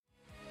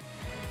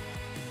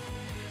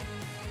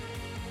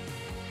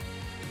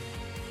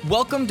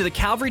Welcome to the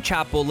Calvary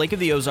Chapel Lake of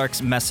the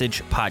Ozarks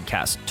Message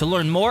Podcast. To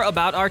learn more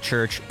about our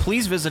church,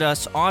 please visit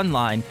us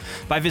online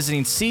by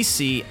visiting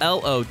ccloto.org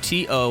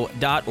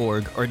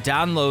or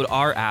download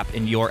our app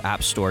in your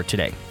app store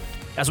today.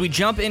 As we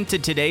jump into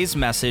today's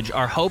message,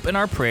 our hope and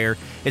our prayer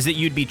is that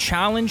you'd be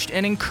challenged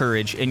and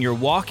encouraged in your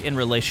walk and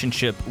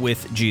relationship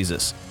with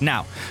Jesus.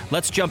 Now,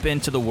 let's jump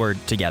into the Word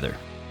together.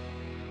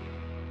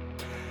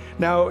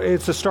 Now,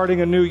 it's starting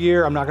a new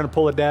year. I'm not going to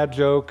pull a dad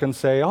joke and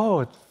say,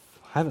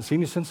 I haven't seen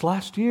you since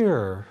last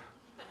year.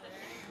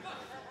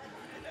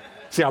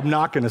 See, I'm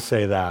not going to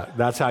say that.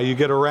 That's how you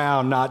get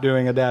around not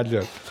doing a dad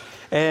joke.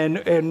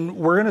 And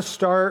we're going to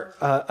start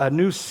a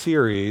new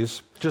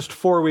series, just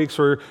 4 weeks.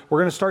 We're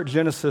going to start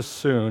Genesis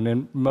soon,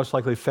 and most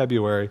likely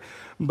February.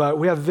 But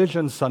we have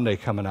Vision Sunday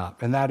coming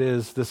up, and that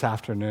is this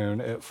afternoon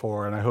at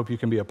 4. And I hope you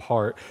can be a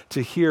part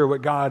to hear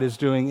what God is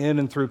doing in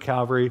and through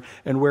Calvary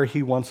and where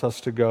He wants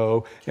us to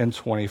go in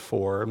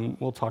 24. And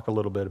we'll talk a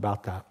little bit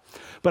about that.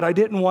 But I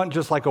didn't want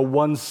just like a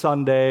one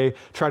Sunday,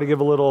 try to give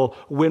a little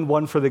win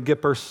one for the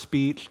Gipper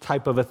speech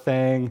type of a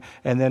thing,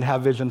 and then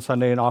have Vision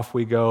Sunday and off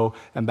we go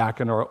and back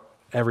in our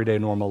everyday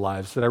normal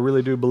lives. That I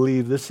really do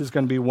believe this is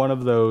going to be one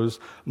of those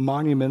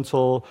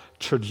monumental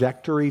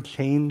trajectory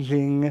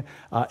changing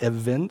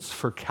events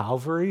for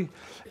Calvary.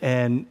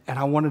 And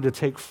I wanted to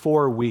take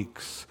 4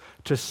 weeks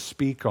to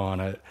speak on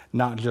it,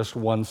 not just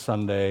one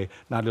Sunday,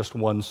 not just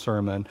one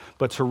sermon,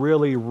 but to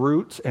really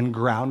root and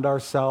ground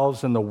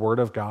ourselves in the Word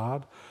of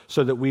God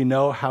so that we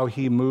know how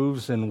He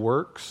moves and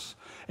works,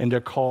 and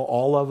to call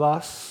all of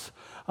us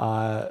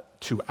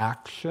to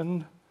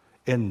action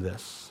in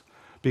this.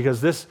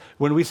 Because this,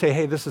 when we say,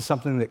 hey, this is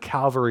something that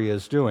Calvary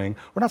is doing,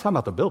 we're not talking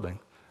about the building,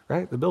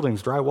 right? The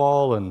building's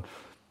drywall and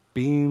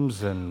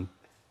beams and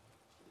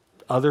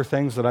other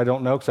things that I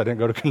don't know because I didn't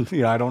go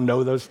to, I don't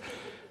know those.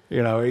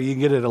 You can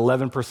get it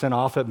 11%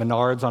 off at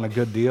Menards on a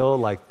good deal.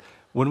 Like,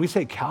 when we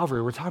say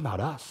Calvary, we're talking about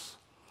us.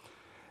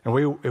 And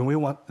we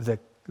want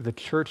the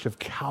church of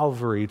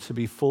Calvary to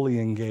be fully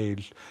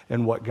engaged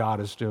in what God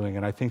is doing.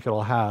 And I think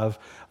it'll have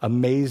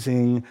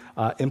amazing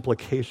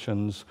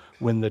implications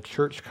when the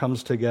church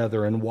comes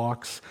together and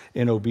walks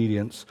in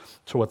obedience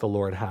to what the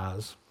Lord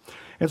has.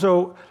 And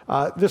so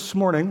this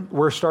morning,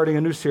 we're starting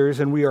a new series,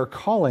 and we are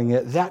calling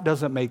it, That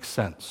Doesn't Make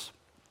Sense.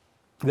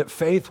 That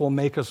faith will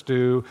make us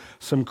do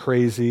some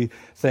crazy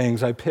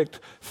things. I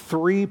picked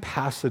 3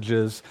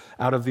 passages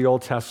out of the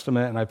Old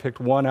Testament, and I picked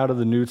 1 out of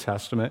the New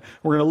Testament.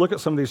 We're going to look at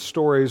some of these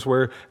stories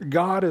where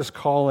God is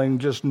calling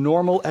just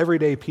normal,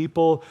 everyday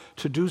people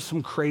to do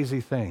some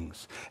crazy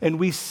things. And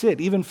we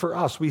sit, even for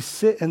us, we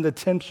sit in the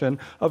tension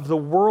of the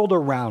world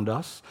around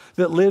us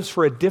that lives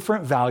for a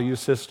different value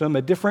system,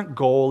 a different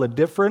goal, a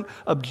different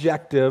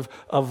objective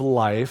of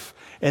life.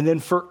 And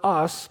then for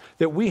us,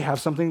 that we have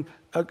something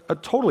a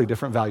totally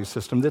different value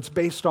system that's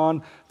based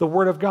on the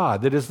Word of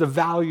God, that is the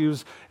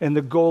values and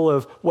the goal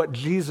of what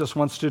Jesus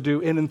wants to do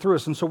in and through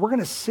us. And so we're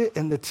going to sit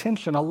in the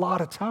tension a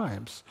lot of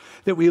times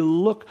that we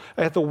look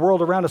at the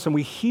world around us and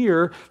we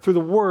hear through the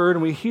Word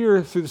and we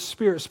hear through the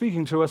Spirit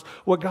speaking to us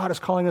what God is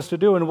calling us to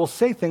do. And we'll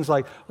say things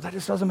like, well, that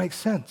just doesn't make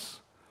sense.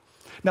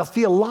 Now,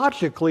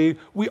 theologically,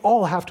 we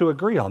all have to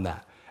agree on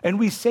that. And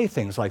we say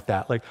things like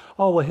that, like,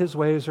 oh, well, His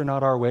ways are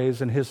not our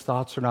ways and His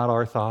thoughts are not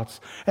our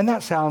thoughts. And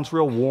that sounds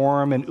real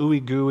warm and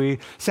ooey gooey.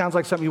 Sounds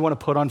like something you want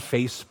to put on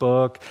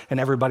Facebook and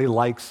everybody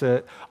likes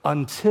it,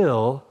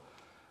 until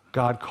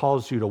God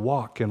calls you to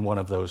walk in one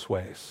of those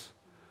ways.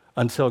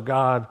 Until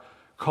God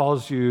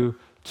calls you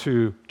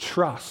to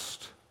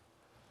trust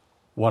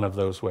one of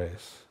those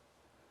ways.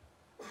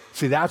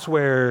 See, that's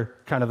where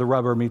kind of the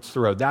rubber meets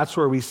the road. That's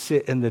where we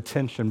sit in the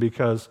tension,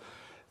 because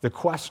the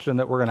question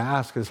that we're going to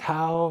ask is,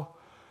 how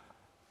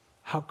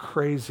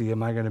crazy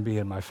am I going to be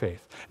in my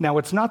faith? Now,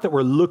 it's not that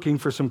we're looking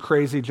for some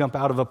crazy jump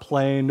out of a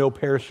plane, no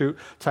parachute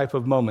type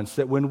of moments,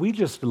 that when we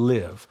just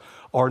live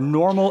our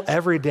normal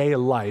everyday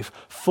life,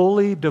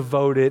 fully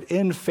devoted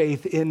in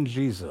faith in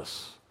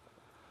Jesus,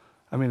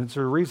 it's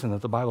a reason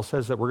that the Bible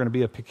says that we're going to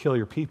be a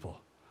peculiar people.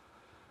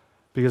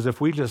 Because if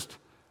we just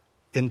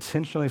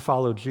intentionally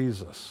follow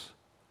Jesus,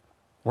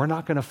 we're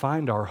not going to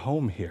find our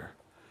home here.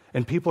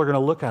 And people are going to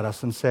look at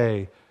us and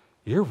say,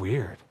 you're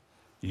weird.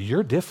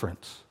 You're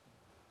different.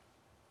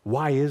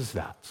 Why is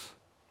that?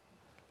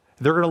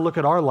 They're going to look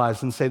at our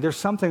lives and say, there's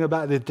something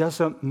about it that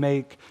doesn't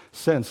make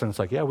sense. And it's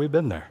like, yeah, we've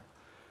been there.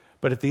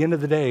 But at the end of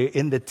the day,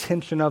 in the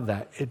tension of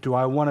that, do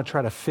I want to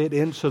try to fit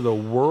into the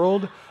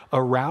world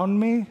around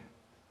me?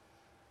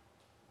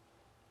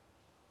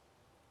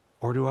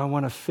 Or do I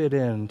want to fit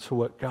into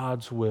what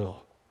God's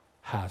will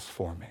has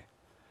for me?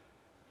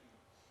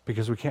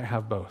 Because we can't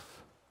have both.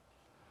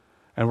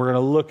 And we're going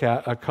to look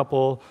at a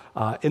couple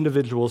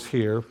individuals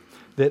here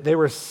that they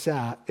were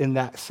sat in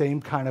that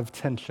same kind of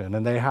tension,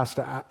 and they had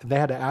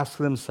to ask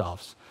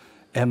themselves,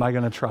 am I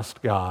going to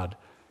trust God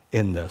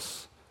in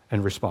this,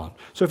 and respond?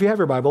 So if you have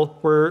your Bible,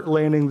 we're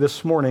landing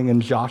this morning in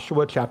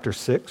Joshua chapter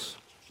 6.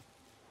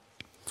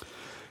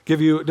 give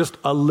you just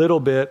a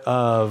little bit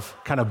of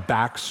kind of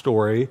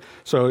backstory.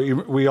 So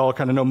we all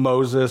kind of know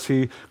Moses.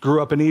 He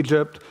grew up in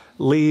Egypt,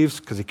 leaves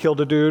because he killed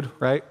a dude,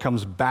 right?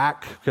 Comes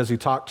back because he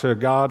talked to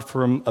God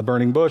from a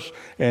burning bush,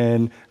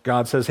 and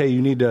God says, hey,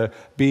 you need to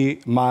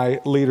be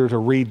my leader to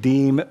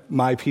redeem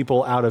my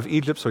people out of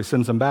Egypt, so he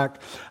sends them back.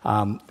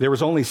 There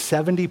was only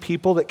 70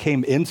 people that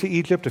came into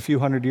Egypt a few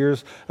hundred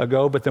years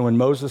ago, but then when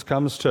Moses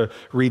comes to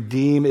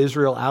redeem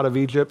Israel out of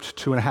Egypt,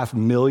 2.5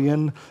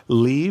 million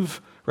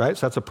leave, right?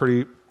 So that's a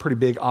pretty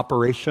big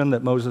operation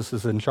that Moses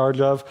is in charge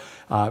of.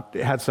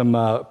 It had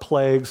some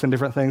plagues and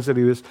different things that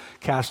he was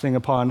casting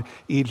upon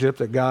Egypt,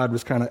 that God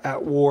was kind of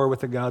at war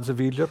with the gods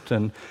of Egypt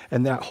and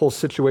that whole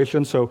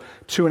situation. So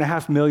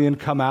 2.5 million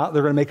come out.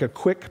 They're going to make a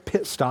quick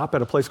pit stop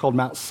at a place called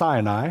Mount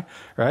Sinai,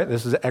 right?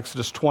 This is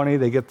Exodus 20.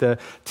 They get the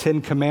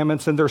 10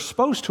 Commandments, and they're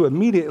supposed to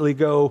immediately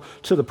go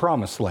to the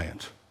Promised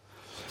Land.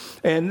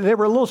 And they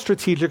were a little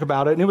strategic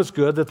about it, and it was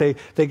good that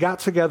they got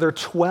together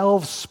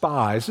 12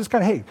 spies. Just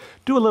kind of, hey,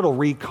 do a little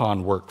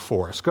recon work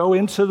for us. Go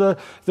into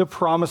the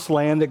promised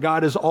land that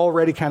God has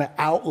already kind of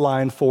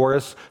outlined for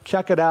us.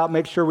 Check it out,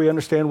 make sure we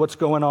understand what's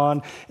going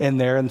on in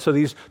there. And so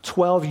these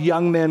 12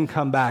 young men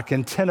come back,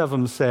 and 10 of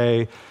them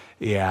say,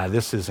 yeah,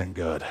 this isn't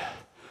good.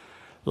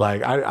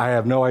 Like, I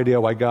have no idea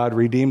why God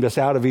redeemed us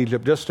out of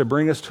Egypt just to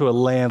bring us to a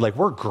land. Like,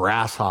 we're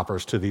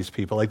grasshoppers to these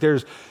people. Like,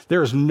 there's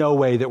no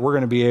way that we're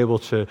going to be able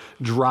to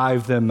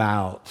drive them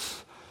out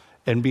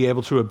and be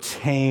able to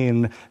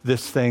obtain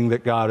this thing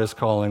that God is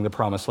calling the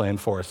promised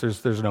land for us.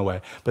 There's no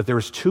way. But there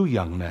was 2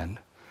 young men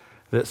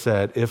that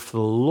said, if the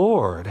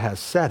Lord has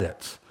said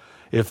it,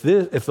 if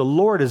the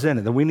Lord is in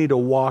it, then we need to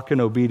walk in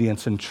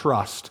obedience and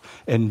trust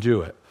and do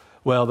it.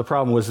 Well, the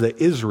problem was that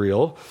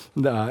Israel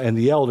and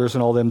the elders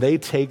and all them, they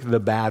take the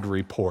bad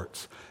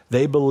reports.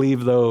 They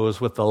believe those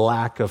with the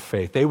lack of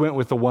faith. They went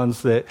with the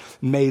ones that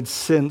made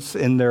sense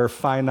in their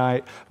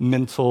finite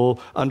mental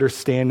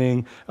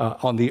understanding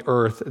on the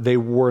earth. They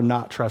were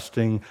not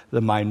trusting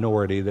the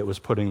minority that was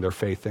putting their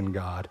faith in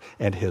God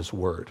and his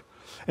word.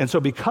 And so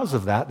because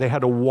of that, they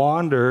had to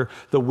wander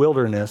the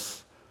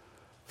wilderness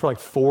for like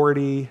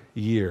 40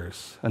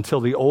 years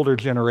until the older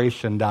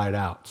generation died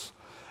out.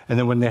 And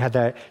then when they had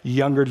that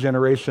younger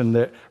generation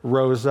that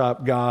rose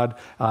up, God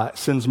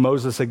sends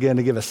Moses again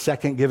to give a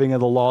second giving of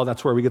the law.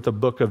 That's where we get the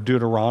book of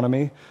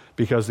Deuteronomy,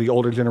 because the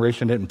older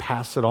generation didn't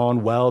pass it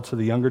on well to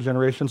the younger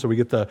generation. So we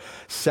get the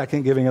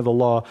second giving of the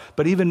law.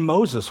 But even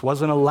Moses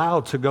wasn't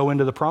allowed to go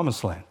into the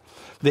promised land.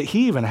 That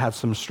he even had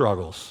some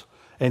struggles,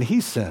 and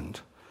he sinned.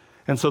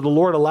 And so the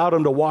Lord allowed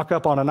him to walk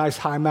up on a nice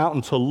high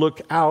mountain to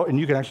look out, and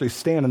you can actually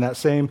stand in that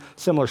same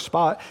similar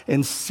spot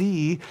and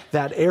see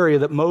that area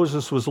that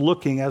Moses was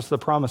looking as the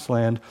promised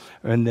land,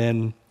 and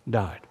then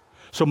died.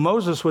 So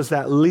Moses was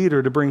that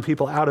leader to bring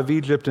people out of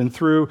Egypt and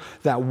through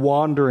that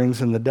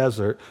wanderings in the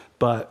desert.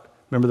 But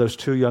remember those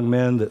 2 young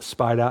men that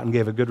spied out and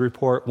gave a good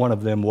report? One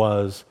of them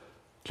was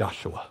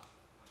Joshua,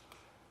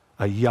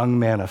 a young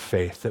man of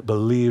faith that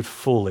believed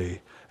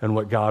fully and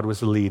what God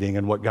was leading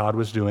and what God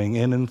was doing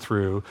in and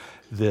through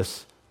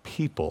this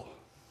people.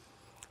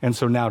 And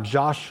so now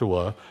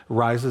Joshua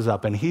rises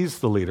up, and he's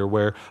the leader.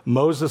 Where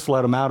Moses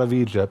led them out of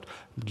Egypt,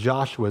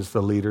 Joshua is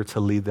the leader to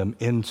lead them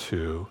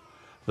into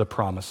the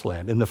promised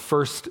land. And the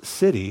first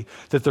city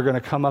that they're going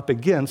to come up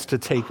against to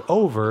take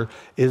over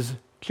is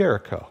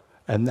Jericho.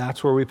 And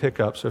that's where we pick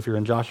up. So if you're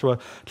in Joshua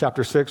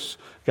chapter 6,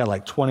 got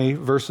like 20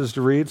 verses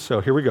to read.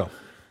 So here we go.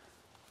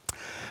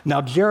 Now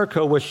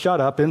Jericho was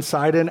shut up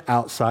inside and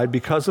outside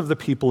because of the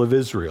people of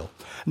Israel.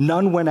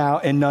 None went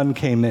out and none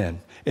came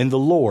in. And the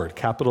Lord,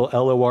 capital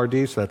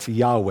L-O-R-D, so that's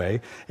Yahweh,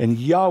 and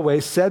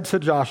Yahweh said to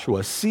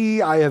Joshua,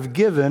 see, I have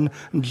given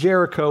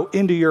Jericho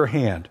into your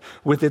hand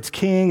with its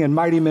king and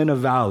mighty men of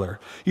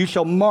valor. You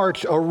shall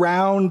march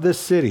around the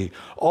city,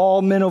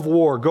 all men of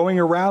war, going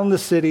around the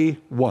city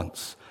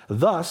once.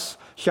 Thus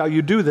shall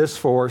you do this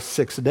for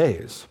 6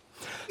 days.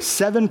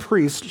 7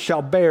 priests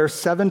shall bear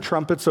 7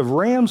 trumpets of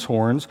ram's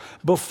horns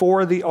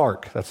before the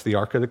ark. That's the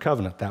Ark of the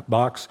Covenant, that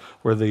box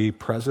where the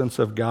presence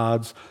of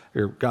God's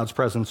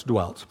presence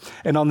dwells.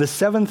 And on the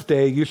 7th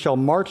day you shall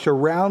march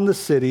around the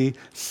city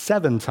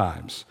 7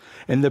 times.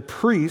 And the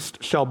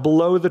priest shall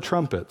blow the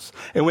trumpets.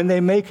 And when they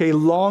make a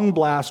long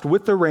blast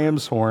with the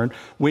ram's horn,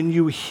 when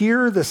you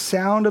hear the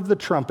sound of the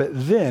trumpet,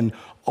 then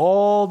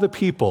all the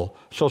people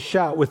shall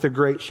shout with a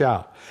great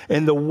shout.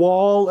 And the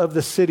wall of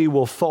the city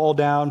will fall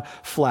down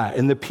flat,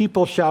 and the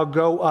people shall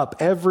go up,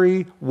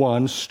 every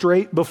one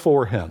straight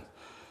before him.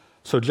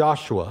 So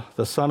Joshua,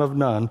 the son of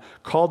Nun,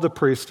 called the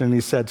priests, and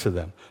he said to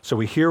them. So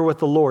we hear what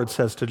the Lord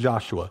says to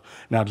Joshua.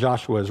 Now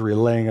Joshua is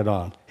relaying it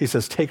on. He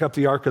says, take up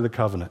the Ark of the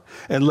Covenant,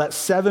 and let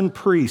 7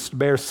 priests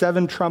bear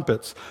 7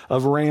 trumpets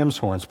of ram's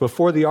horns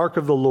before the Ark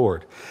of the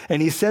Lord.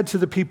 And he said to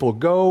the people,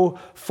 go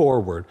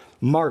forward,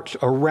 march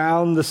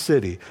around the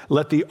city.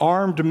 Let the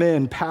armed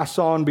men pass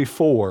on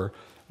before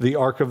the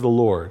Ark of the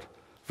Lord.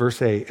 Verse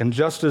 8, and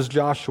just as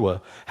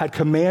Joshua had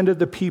commanded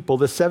the people,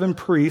 the 7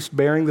 priests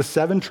bearing the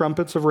 7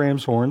 trumpets of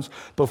ram's horns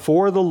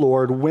before the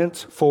Lord went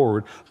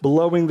forward,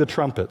 blowing the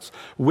trumpets,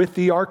 with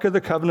the Ark of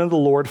the Covenant of the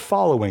Lord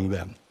following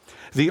them.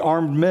 The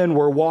armed men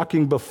were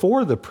walking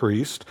before the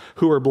priest,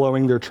 who were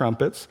blowing their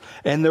trumpets,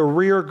 and the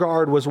rear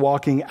guard was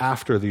walking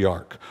after the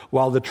ark,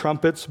 while the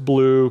trumpets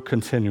blew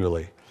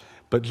continually.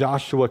 But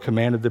Joshua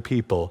commanded the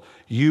people,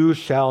 "You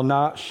shall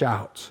not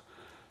shout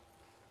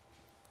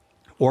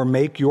or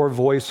make your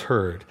voice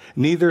heard,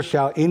 neither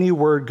shall any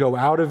word go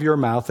out of your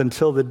mouth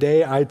until the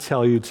day I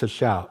tell you to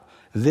shout.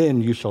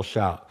 Then you shall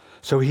shout."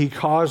 So he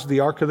caused the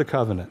ark of the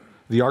covenant,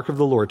 the ark of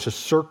the Lord, to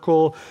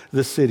circle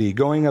the city,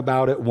 going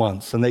about it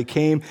once. And they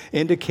came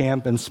into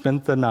camp and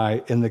spent the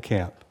night in the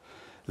camp.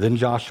 Then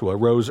Joshua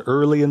rose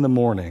early in the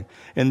morning,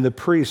 and the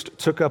priest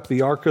took up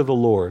the ark of the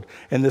Lord,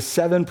 and the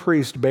 7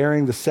 priests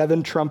bearing the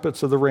 7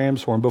 trumpets of the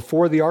ram's horn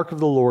before the ark of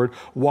the Lord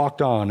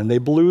walked on, and they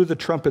blew the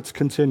trumpets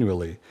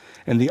continually.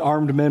 And the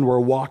armed men were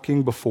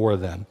walking before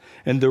them,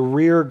 and the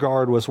rear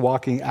guard was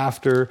walking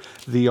after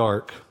the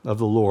ark of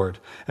the Lord.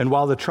 And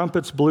while the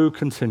trumpets blew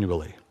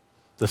continually,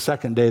 the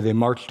second day they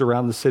marched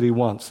around the city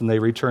once, and they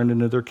returned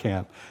into their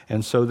camp,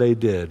 and so they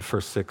did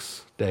for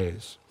 6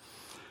 days.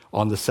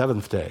 On the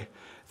 7th day,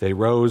 they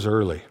rose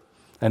early,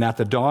 and at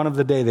the dawn of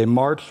the day, they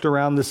marched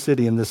around the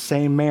city in the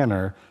same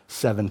manner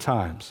 7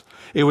 times.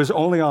 It was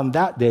only on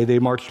that day they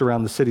marched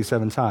around the city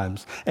 7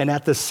 times. And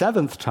at the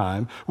 7th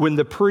time, when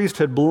the priest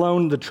had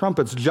blown the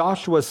trumpets,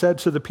 Joshua said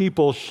to the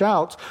people,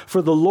 "Shout,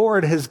 for the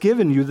Lord has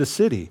given you the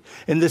city.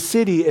 And the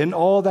city and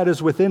all that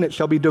is within it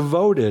shall be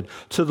devoted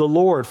to the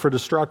Lord for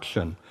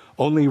destruction.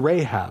 Only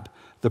Rahab,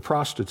 the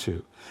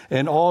prostitute,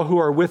 and all who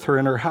are with her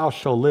in her house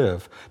shall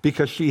live,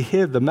 because she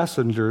hid the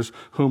messengers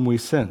whom we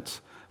sent.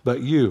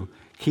 But you,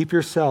 keep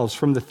yourselves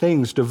from the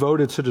things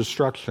devoted to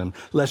destruction,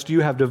 lest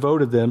you have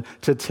devoted them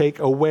to take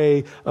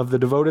away of the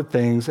devoted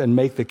things and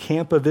make the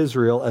camp of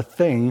Israel a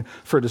thing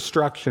for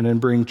destruction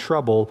and bring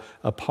trouble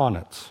upon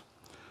it.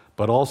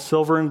 But all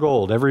silver and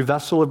gold, every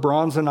vessel of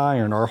bronze and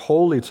iron are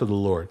holy to the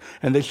Lord,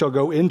 and they shall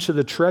go into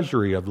the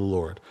treasury of the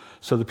Lord."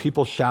 So the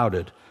people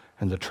shouted,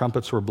 and the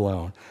trumpets were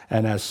blown.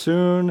 And as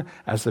soon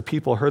as the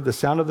people heard the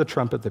sound of the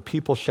trumpet, the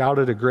people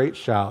shouted a great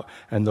shout,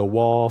 and the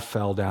wall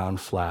fell down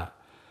flat,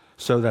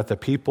 so that the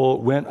people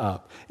went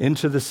up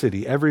into the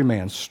city, every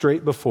man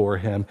straight before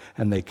him,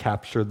 and they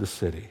captured the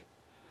city.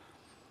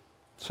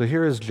 So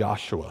here is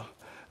Joshua,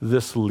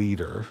 this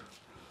leader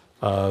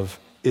of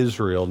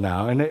Israel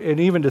now. And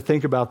even to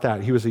think about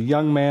that, he was a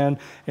young man,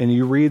 and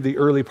you read the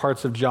early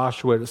parts of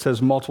Joshua, it says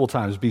multiple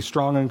times, "Be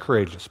strong and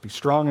courageous, be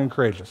strong and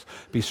courageous,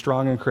 be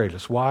strong and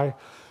courageous." Why?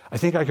 I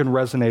think I can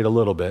resonate a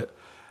little bit.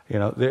 You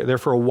know, there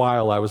for a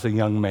while I was a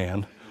young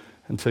man,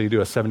 until you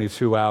do a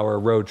 72-hour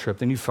road trip,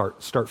 then you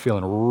start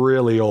feeling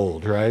really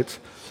old, right?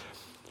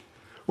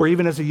 Or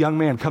even as a young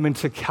man coming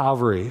to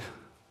Calvary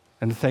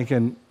and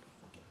thinking,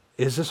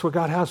 is this what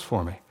God has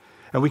for me?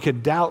 And we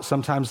could doubt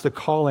sometimes the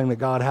calling that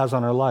God has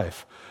on our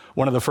life.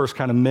 One of the first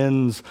kind of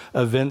men's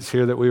events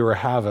here that we were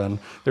having,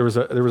 there was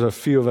a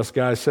few of us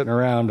guys sitting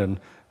around, and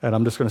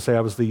I'm just going to say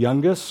I was the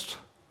youngest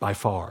by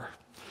far.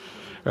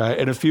 Right?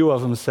 And a few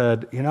of them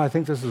said, I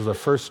think this is the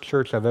first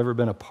church I've ever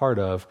been a part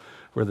of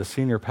where the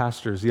senior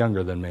pastor is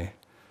younger than me.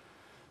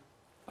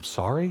 I'm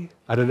sorry?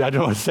 I don't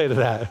want to say to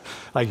that.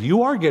 Like,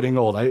 you are getting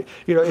old.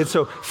 And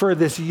so for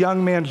this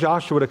young man,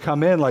 Joshua, to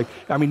come in,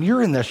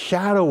 you're in the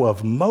shadow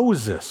of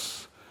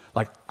Moses.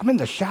 Like, I'm in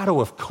the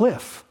shadow of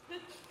Cliff.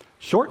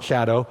 Short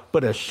shadow,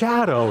 but a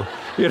shadow,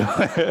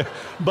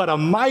 but a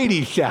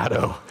mighty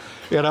shadow.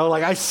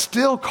 I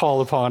still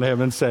call upon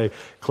him and say,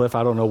 "Cliff,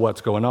 I don't know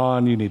what's going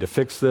on. You need to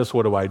fix this.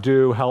 What do I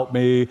do? Help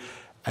me."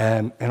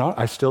 And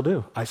I still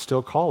do. I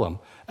still call him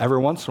every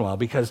once in a while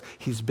because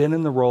he's been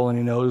in the role and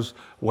he knows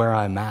where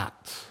I'm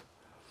at.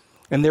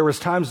 And there was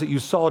times that you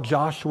saw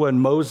Joshua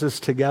and Moses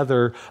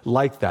together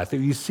like that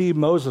you see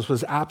Moses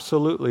was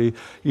absolutely,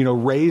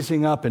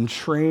 raising up and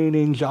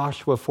training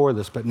Joshua for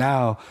this. But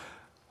now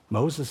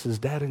Moses is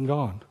dead and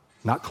gone.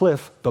 Not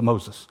Cliff, but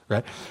Moses,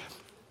 right?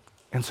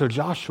 And so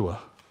Joshua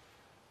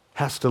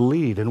has to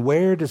lead. And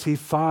where does he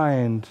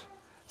find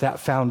that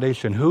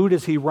foundation? Who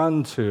does he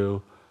run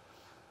to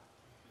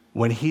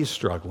when he's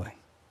struggling?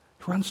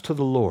 He runs to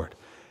the Lord.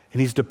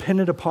 And he's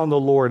dependent upon the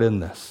Lord in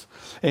this.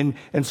 And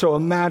so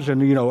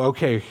imagine,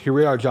 okay, here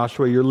we are,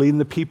 Joshua, you're leading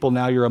the people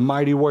now, you're a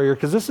mighty warrior,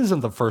 because this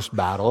isn't the first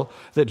battle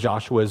that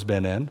Joshua has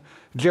been in.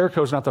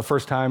 Jericho's not the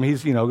first time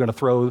he's, going to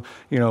throw,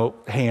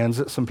 hands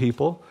at some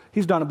people.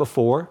 He's done it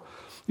before.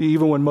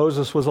 Even when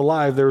Moses was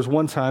alive, there was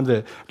one time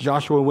that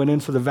Joshua went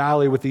into the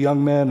valley with the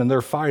young men and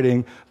they're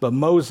fighting, but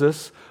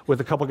Moses,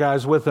 with a couple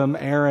guys with him,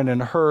 Aaron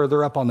and Hur,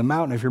 they're up on the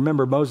mountain. If you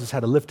remember, Moses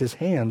had to lift his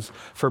hands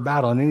for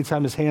battle, and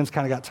anytime his hands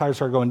kind of got tired,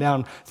 started going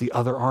down, the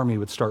other army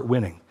would start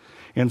winning.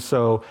 And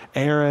so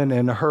Aaron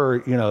and Hur,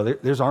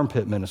 there's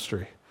armpit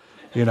ministry,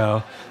 in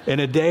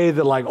a day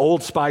that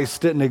Old Spice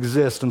didn't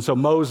exist. And so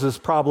Moses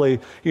probably,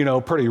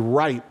 pretty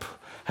ripe,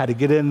 had to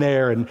get in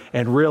there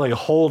and really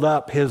hold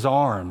up his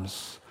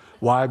arms.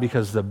 Why?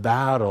 Because the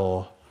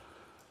battle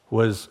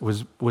was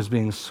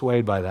being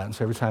swayed by that. And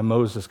so every time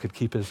Moses could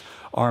keep his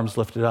arms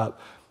lifted up,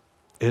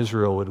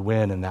 Israel would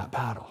win in that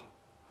battle.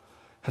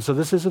 And so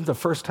this isn't the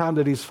first time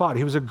that he's fought.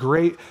 He was a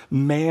great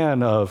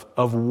man of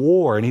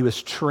war, and he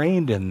was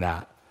trained in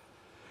that.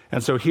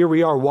 And so here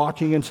we are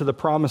walking into the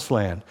promised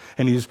land.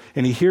 And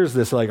he hears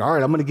this like, all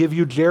right, I'm going to give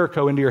you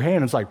Jericho into your hand.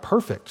 And it's like,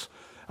 perfect.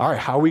 All right,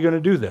 how are we going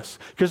to do this?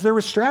 Because there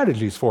were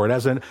strategies for it.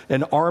 As an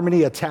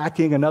army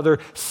attacking another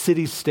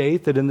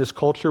city-state that in this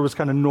culture was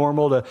kind of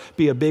normal to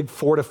be a big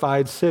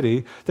fortified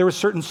city, there were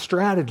certain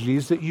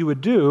strategies that you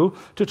would do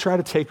to try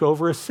to take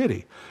over a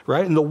city,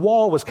 right? And the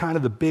wall was kind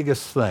of the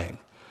biggest thing.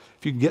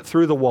 If you can get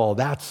through the wall,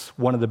 that's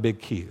one of the big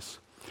keys.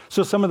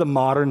 So some of the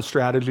modern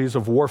strategies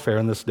of warfare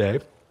in this day.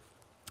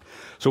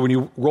 So when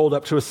you rolled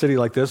up to a city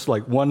like this,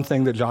 like one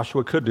thing that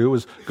Joshua could do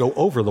was go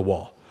over the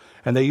wall.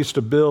 And they used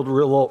to build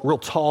real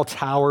tall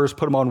towers,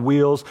 put them on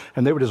wheels,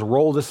 and they would just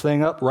roll this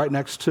thing up right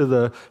next to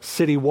the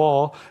city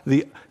wall.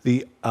 The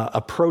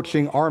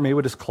approaching army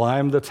would just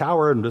climb the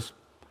tower and just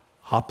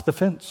hop the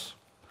fence.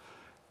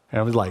 And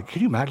I was like,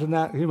 can you imagine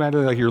that? Can you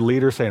imagine like your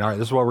leader saying, all right,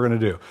 this is what we're going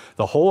to do.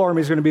 The whole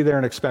army is going to be there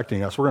and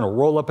expecting us. We're going to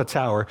roll up a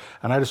tower,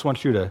 and I just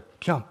want you to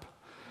jump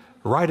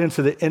right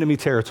into the enemy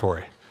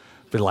territory.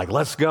 Be like,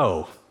 let's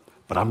go.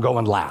 But I'm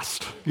going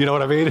last. You know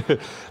what I mean?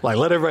 Like,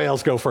 let everybody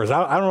else go first.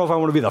 I don't know if I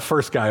want to be the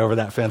first guy over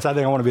that fence. I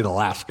think I want to be the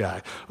last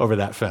guy over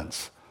that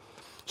fence.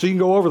 So you can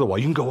go over the wall.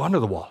 You can go under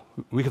the wall.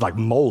 We could like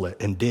mole it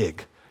and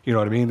dig. You know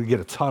what I mean? Get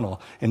a tunnel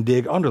and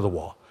dig under the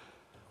wall.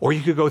 Or you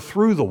could go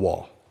through the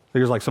wall.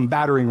 There's like some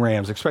battering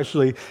rams,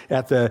 especially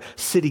at the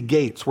city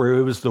gates where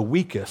it was the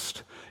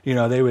weakest. You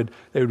know, they would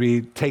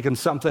be taking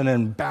something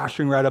and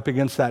bashing right up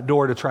against that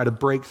door to try to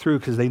break through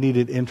because they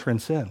needed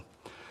entrance in.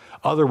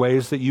 Other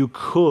ways that you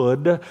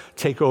could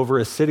take over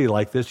a city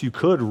like this, you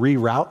could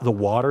reroute the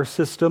water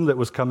system that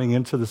was coming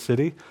into the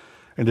city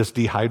and just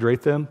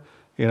dehydrate them.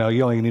 You know,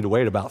 you only need to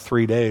wait about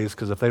 3 days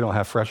because if they don't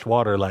have fresh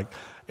water, like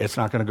it's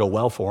not going to go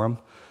well for them.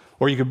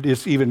 Or you could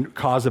just even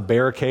cause a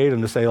barricade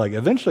and to say like,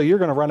 eventually you're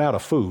going to run out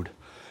of food.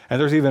 And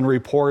there's even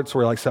reports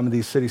where like some of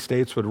these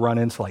city-states would run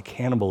into like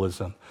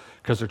cannibalism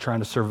because they're trying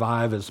to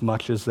survive as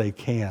much as they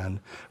can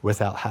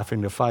without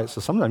having to fight.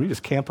 So sometimes you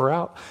just camper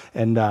out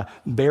and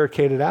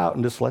barricade it out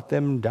and just let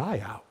them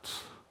die out.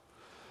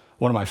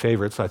 One of my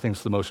favorites, I think,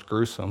 is the most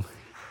gruesome,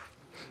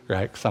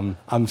 right? Because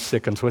I'm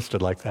sick and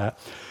twisted like that.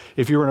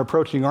 If you were an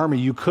approaching army,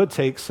 you could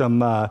take some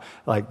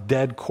like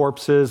dead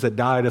corpses that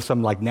died of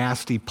some like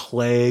nasty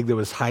plague that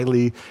was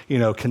highly,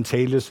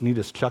 contagious, and you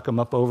just chuck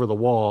them up over the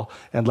wall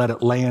and let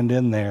it land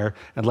in there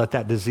and let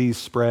that disease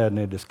spread and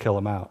it just kill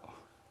them out.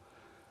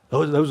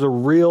 Those are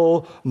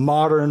real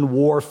modern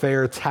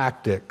warfare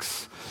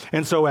tactics.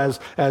 And so as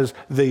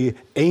the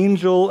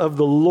angel of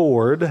the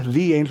Lord,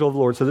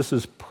 so this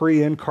is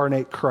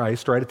pre-incarnate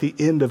Christ, right at the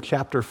end of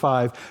chapter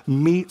 5,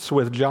 meets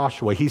with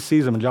Joshua. He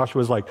sees him, and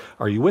Joshua's like,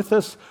 are you with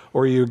us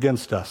or are you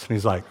against us? And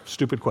he's like,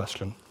 stupid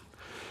question.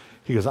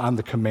 He goes, I'm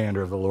the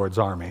commander of the Lord's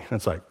army. And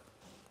it's like,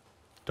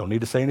 don't need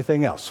to say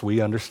anything else.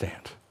 We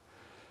understand.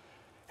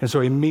 And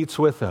so he meets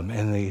with him,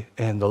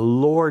 and the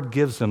Lord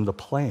gives him the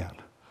plan.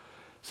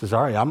 He says,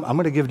 all right, I'm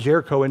going to give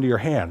Jericho into your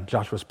hand.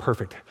 Joshua's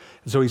perfect.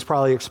 And so he's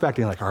probably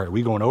expecting, like, all right, are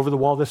we going over the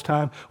wall this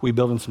time? Are we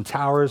building some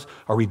towers?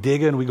 Are we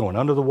digging? Are we going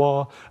under the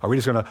wall? Are we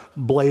just going to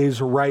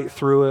blaze right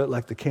through it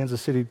like the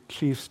Kansas City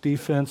Chiefs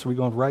defense? Are we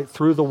going right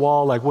through the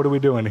wall? Like, what are we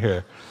doing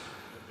here?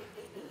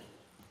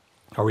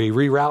 Are we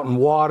rerouting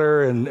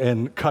water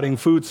and cutting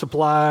food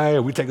supply?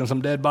 Are we taking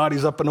some dead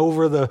bodies up and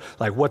over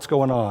what's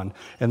going on?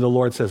 And the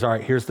Lord says, all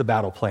right, here's the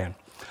battle plan.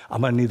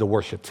 I'm going to need the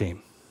worship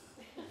team.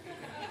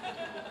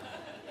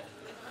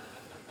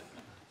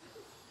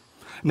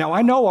 Now,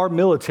 I know our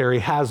military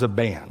has a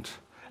band,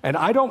 and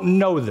I don't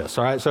know this,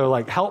 all right? So,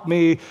 help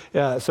me,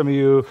 some of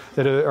you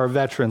that are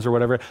veterans or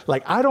whatever.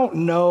 I don't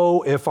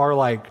know if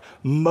our,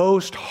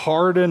 most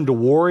hardened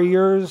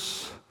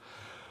warriors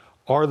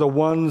are the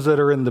ones that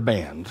are in the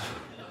band.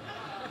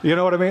 You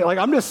know what I mean?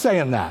 I'm just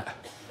saying that.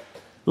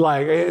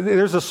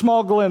 There's a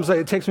small glimpse.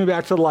 It takes me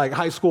back to,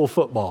 high school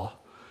football.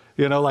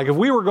 If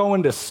we were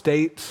going to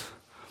state,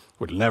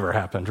 would never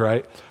happened,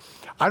 right?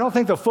 I don't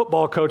think the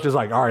football coach is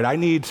like, all right, I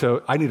need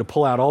to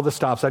pull out all the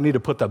stops. I need to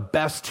put the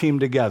best team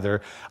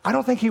together. I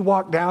don't think he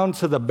walked down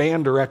to the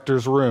band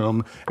director's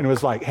room and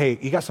was like, hey,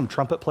 you got some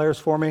trumpet players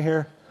for me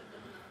here?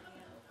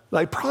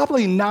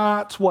 Probably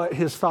not what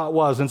his thought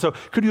was. And so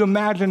could you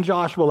imagine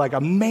Joshua,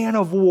 a man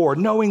of war,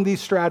 knowing these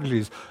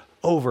strategies,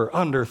 over,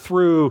 under,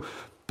 through,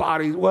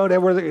 bodies,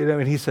 whatever.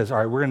 And he says, all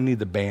right, we're going to need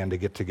the band to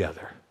get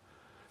together.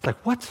 It's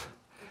like, what?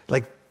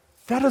 That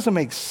doesn't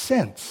make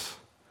sense.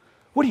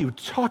 What are you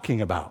talking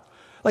about?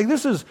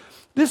 This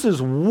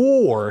is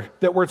war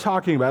that we're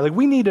talking about.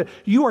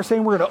 You are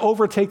saying we're going to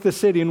overtake the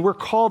city and we're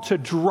called to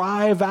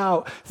drive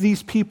out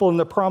these people in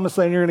the promised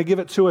land. You're going to give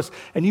it to us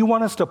and you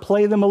want us to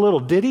play them a little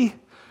ditty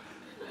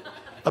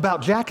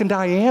about Jack and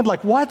Diane?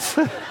 What?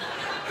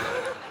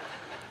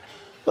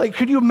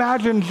 Could you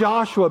imagine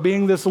Joshua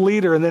being this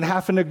leader and then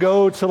having to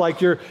go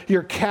to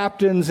your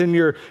captains and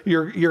your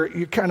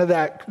kind of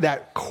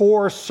that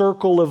core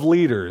circle of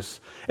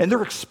leaders, and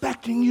they're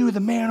expecting you, the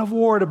man of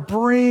war, to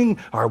bring,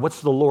 all right,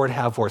 what's the Lord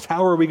have for us?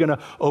 How are we going to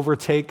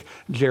overtake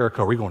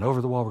Jericho? Are we going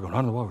over the wall? We're going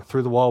under the wall? We're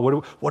through the wall?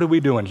 What are we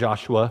doing,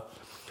 Joshua?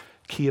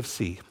 Key of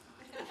C.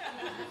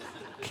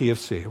 Key of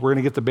C. We're going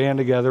to get the band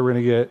together. We're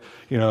going to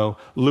get,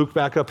 Luke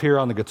back up here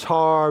on the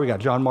guitar. We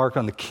got John Mark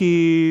on the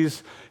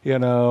keys,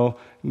 and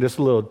this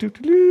little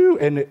doo-doo-doo.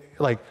 And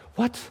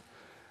what?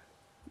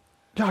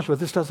 Joshua,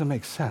 this doesn't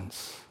make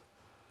sense.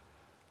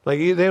 Like,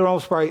 they were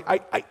almost probably,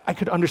 I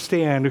could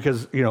understand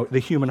because,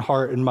 the human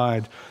heart and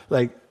mind,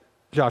 like,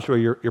 Joshua,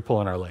 you're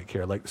pulling our leg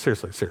here. Like,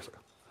 seriously.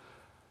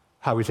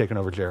 How are we taking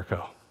over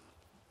Jericho?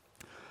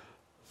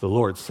 The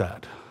Lord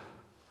said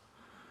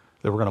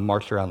that we're going to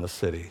march around the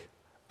city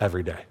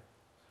every day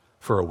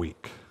for a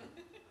week.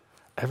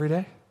 Every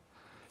day?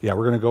 Yeah,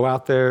 we're going to go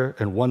out there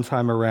and one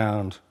time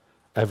around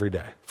every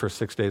day for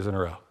 6 days in a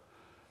row.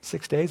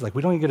 6 days? Like,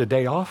 we don't even get a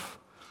day off?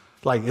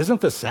 Like, isn't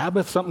the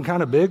Sabbath something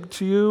kind of big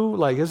to you?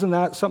 Like, isn't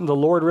that something the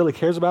Lord really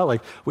cares about?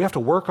 Like, we have to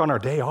work on our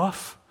day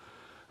off,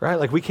 right?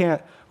 Like, we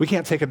can't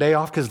take a day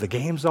off because the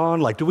game's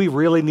on. Like, do we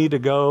really need to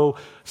go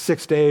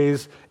 6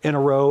 days in a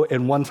row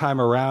and one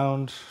time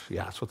around?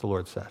 Yeah, that's what the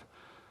Lord said.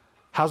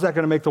 How's that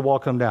going to make the wall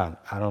come down?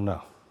 I don't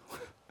know.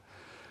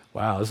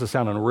 Wow, this is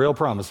sounding real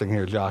promising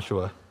here,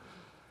 Joshua.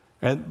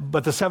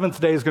 But the seventh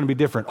day is going to be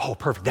different. Oh,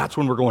 perfect. That's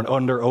when we're going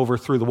under, over,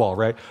 through the wall,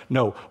 right?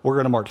 No, we're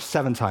going to march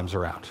 7 times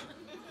around.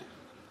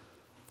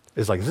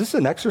 It's like, is this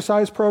an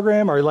exercise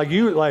program? Or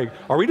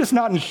are we just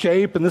not in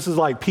shape and this is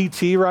like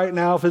PT right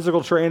now,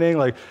 physical training?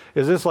 Like,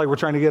 is this like we're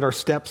trying to get our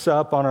steps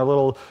up on our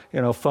little,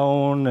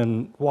 phone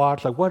and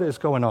watch? Like, what is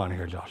going on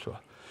here,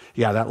 Joshua?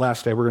 Yeah, that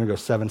last day we're going to go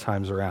 7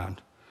 times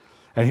around.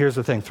 And here's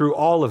the thing, through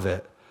all of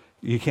it,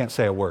 you can't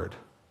say a word.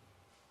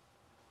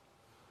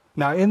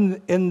 Now,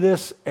 in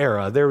this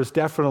era, there was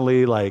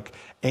definitely like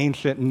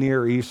ancient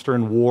Near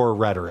Eastern war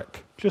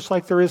rhetoric, just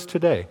like there is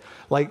today.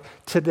 Like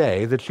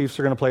today, the Chiefs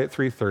are going to play at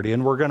 3:30,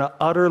 and we're going to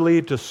utterly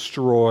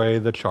destroy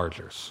the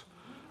Chargers.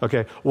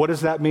 Okay, what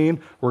does that mean?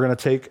 We're going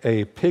to take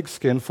a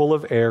pigskin full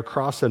of air,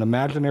 cross an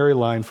imaginary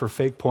line for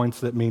fake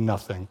points that mean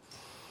nothing.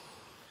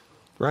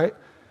 Right?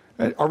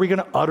 Are we going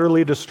to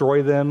utterly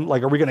destroy them?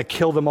 Like, are we going to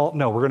kill them all?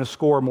 No, we're going to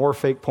score more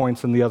fake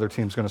points than the other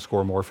team's going to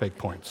score more fake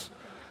points.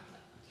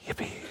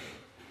 Yippee.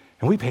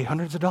 And we pay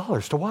hundreds of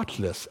dollars to watch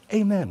this.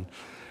 Amen.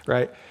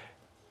 Right?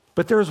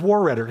 But there's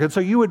war rhetoric. And so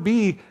you would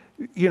be,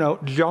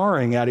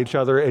 jarring at each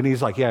other. And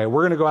he's like, yeah,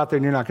 we're going to go out there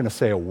and you're not going to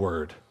say a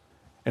word.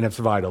 And it's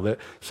vital.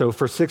 So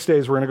for 6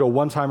 days, we're going to go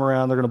one time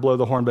around. They're going to blow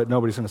the horn, but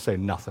nobody's going to say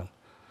nothing.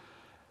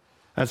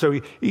 And so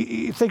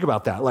you think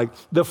about that. Like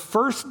the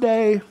first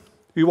day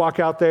you walk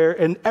out there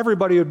and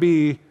everybody would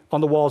be on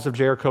the walls of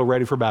Jericho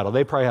ready for battle.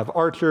 They probably have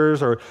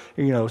archers or,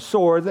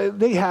 sword.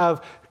 They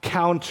have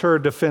counter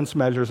defense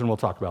measures, and we'll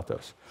talk about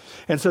those.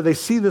 And so they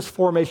see this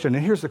formation,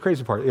 and here's the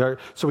crazy part.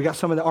 So we got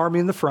some of the army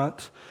in the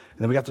front, and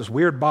then we got this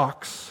weird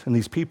box, and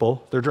these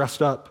people, they're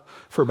dressed up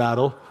for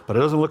battle, but it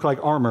doesn't look like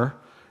armor.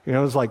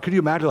 It's like, could you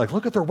imagine, like,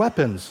 look at their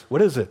weapons.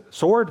 What is it?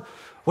 Sword?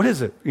 What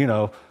is it?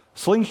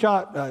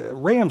 Slingshot,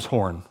 ram's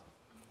horn.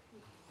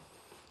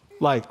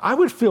 Like, I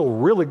would feel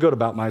really good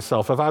about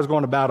myself if I was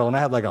going to battle and I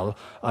had like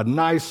a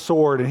nice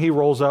sword and he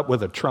rolls up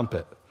with a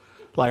trumpet.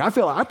 Like, I'd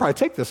probably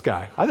take this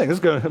guy. I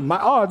think my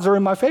odds are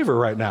in my favor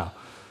right now.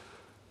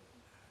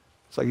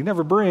 It's like you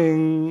never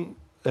bring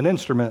an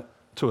instrument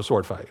to a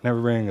sword fight. You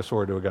never bring a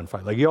sword to a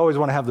gunfight. Like, you always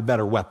want to have the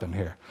better weapon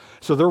here.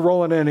 So they're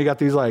rolling in. You got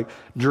these like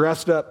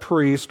dressed up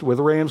priests with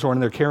a ram's horn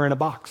and they're carrying a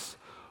box.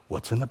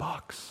 What's in the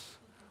box?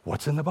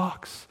 What's in the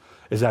box?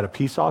 Is that a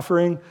peace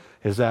offering?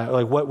 Is that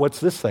like, what's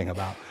this thing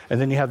about?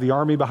 And then you have the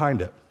army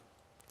behind it.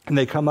 And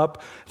they come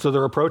up, so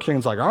they're approaching.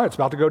 It's like, all right, it's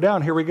about to go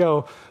down. Here we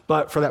go.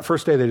 But for that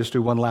first day, they just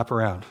do one lap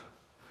around.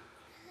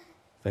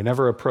 They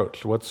never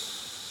approach.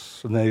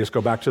 And they just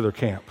go back to their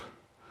camp.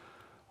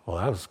 Well,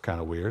 that was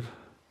kind of weird.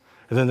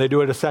 And then they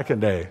do it a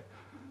second day.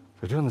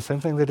 They're doing the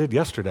same thing they did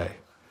yesterday.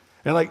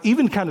 And like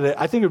even kind of,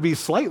 I think it would be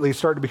slightly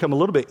starting to become a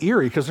little bit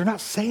eerie because they're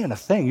not saying a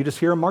thing. You just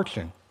hear them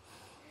marching.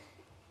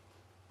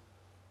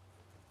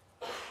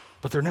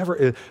 But they're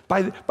never,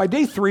 by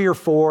day 3 or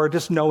 4,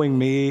 just knowing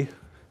me,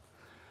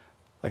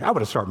 like I would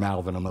have started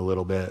mouthing them a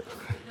little bit.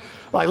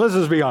 Like, let's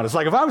just be honest.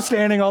 Like if I was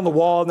standing on the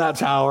wall in that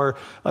tower,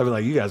 I'd be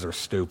like, you guys are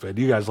stupid.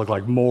 You guys look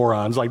like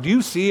morons. Like, do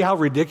you see how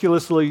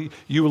ridiculously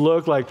you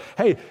look? Like,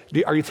 hey,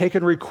 are you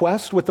taking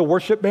requests with the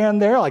worship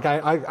band there? Like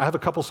I have a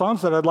couple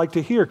songs that I'd like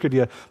to hear. Could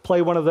you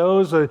play one of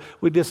those?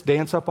 We just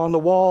dance up on the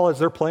wall as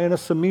they're playing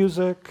us some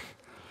music.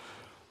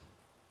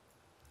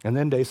 And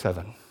then day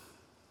 7.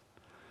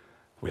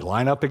 We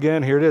line up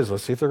again. Here it is.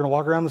 Let's see if they're going to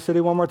walk around the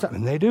city one more time.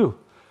 And they do.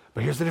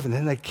 But here's the difference.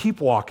 Then they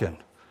keep walking.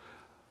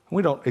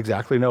 We don't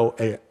exactly know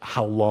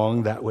how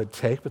long that would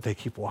take, but they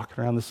keep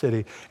walking around the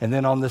city. And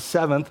then on the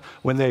 7th,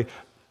 when they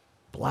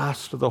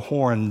blast the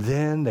horn,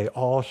 then they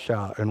all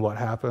shout. And what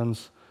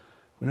happens?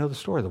 We know the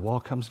story. The wall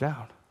comes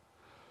down.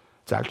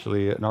 It's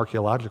actually an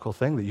archaeological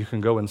thing that you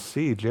can go and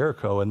see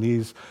Jericho and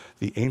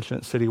the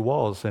ancient city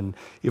walls. And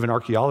even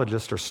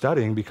archaeologists are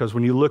studying because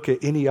when you look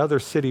at any other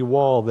city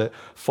wall that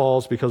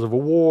falls because of a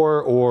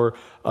war or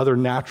other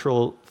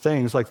natural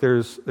things, like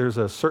there's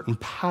a certain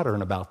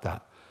pattern about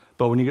that.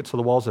 But when you get to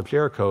the walls of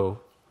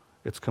Jericho,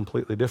 it's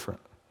completely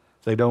different.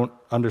 They don't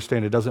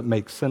understand. It doesn't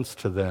make sense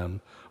to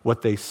them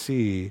what they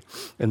see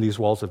in these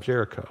walls of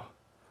Jericho.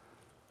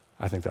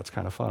 I think that's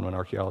kind of fun when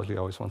archaeology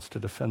always wants to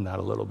defend that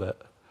a little bit.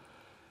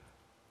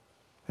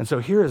 And so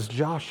here is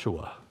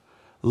Joshua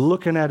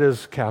looking at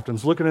his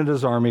captains, looking at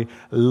his army,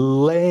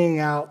 laying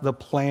out the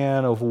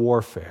plan of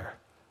warfare.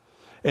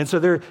 And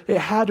so it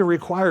had to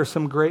require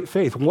some great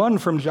faith. One,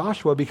 from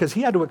Joshua, because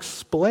he had to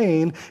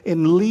explain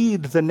and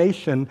lead the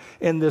nation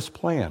in this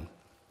plan.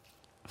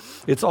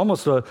 It's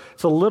almost a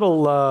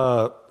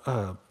little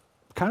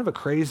kind of a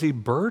crazy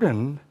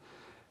burden,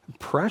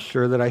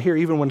 pressure that I hear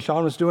even when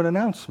Sean was doing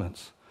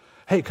announcements.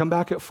 Hey, come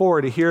back at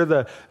 4 to hear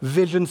the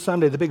Vision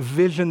Sunday, the big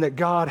vision that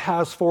God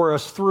has for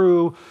us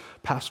through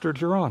Pastor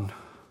Jerron.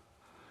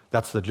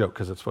 That's the joke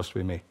because it's supposed to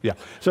be me. Yeah.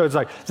 So it's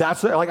like,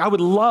 I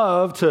would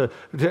love to,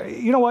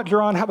 you know what,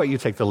 Jerron, how about you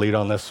take the lead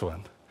on this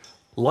one?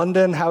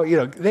 London,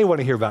 they want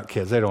to hear about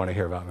kids. They don't want to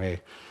hear about me.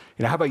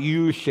 How about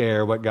you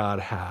share what God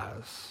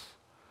has?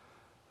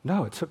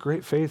 No, it took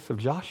great faith of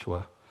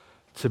Joshua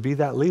to be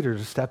that leader,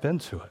 to step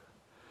into it,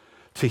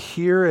 to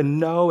hear and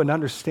know and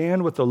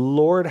understand what the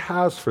Lord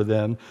has for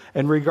them,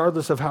 and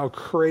regardless of how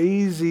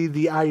crazy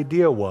the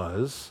idea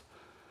was,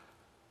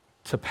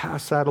 to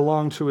pass that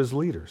along to his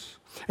leaders.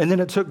 And then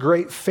it took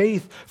great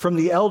faith from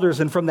the elders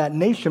and from that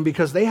nation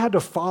because they had to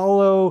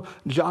follow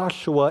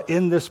Joshua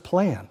in this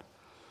plan.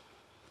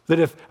 That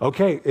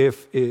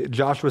if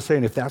Joshua's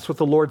saying, if that's what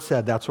the Lord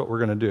said, that's what we're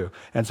going to do.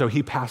 And so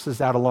he passes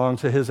that along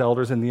to his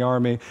elders in the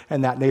army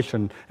and that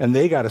nation. And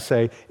they got to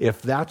say,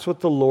 if that's what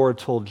the Lord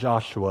told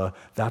Joshua,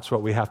 that's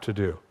what we have to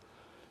do.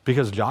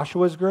 Because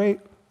Joshua's great?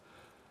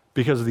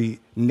 Because the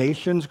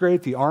nation's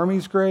great? The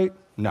army's great?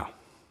 No.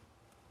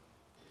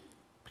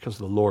 Because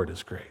the Lord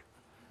is great.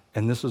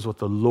 And this is what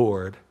the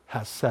Lord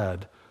has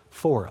said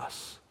for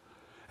us.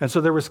 And so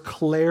there was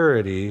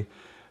clarity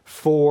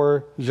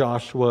for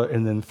Joshua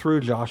and then through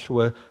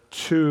Joshua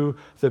to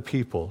the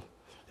people.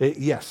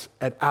 It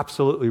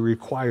absolutely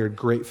required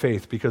great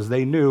faith because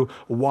they knew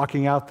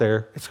walking out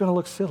there, it's going to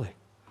look silly.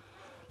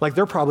 Like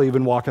they're probably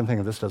even walking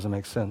thinking, this doesn't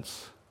make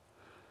sense.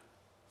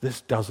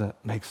 This doesn't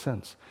make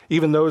sense.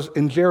 Even those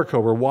in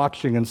Jericho were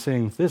watching and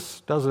saying,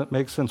 this doesn't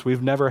make sense.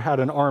 We've never had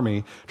an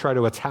army try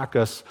to attack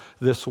us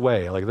this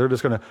way. Like are they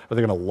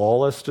going to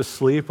lull us to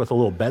sleep with a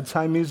little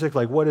bedtime music?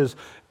 Like what is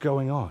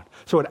going on?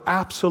 So it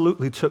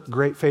absolutely took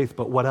great faith,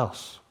 but what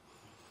else?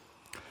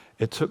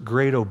 It took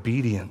great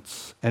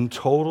obedience and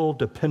total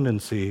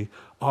dependency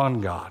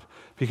on God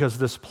because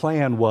this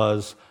plan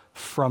was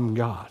from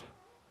God.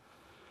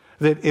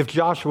 That if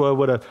Joshua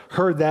would have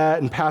heard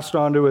that and passed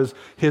on to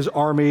his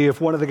army,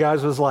 if one of the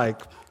guys was like,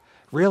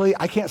 really,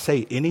 I can't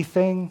say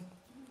anything?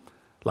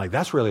 Like,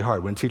 that's really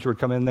hard. When a teacher would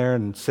come in there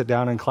and sit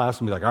down in class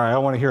and be like, all right, I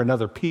want to hear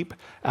another peep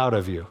out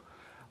of you.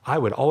 I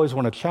would always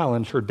want to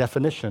challenge her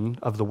definition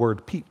of the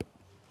word peep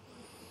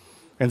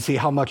and see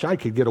how much I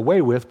could get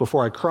away with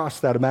before I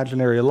crossed that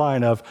imaginary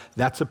line of,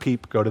 that's a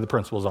peep, go to the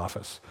principal's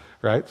office,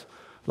 right?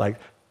 Like,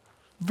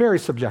 very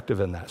subjective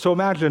in that. So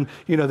imagine,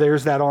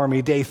 there's that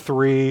army, day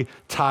 3,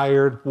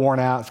 tired, worn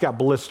out, it's got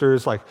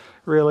blisters, like,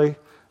 really?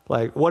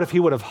 Like, what if he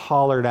would have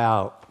hollered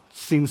out,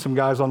 seen some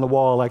guys on the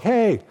wall, like,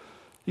 hey,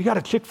 you got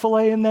a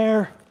Chick-fil-A in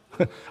there?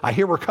 I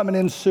hear we're coming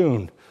in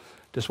soon.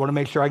 Just want to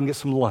make sure I can get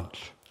some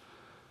lunch.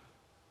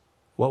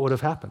 What would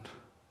have happened?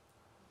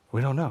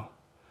 We don't know.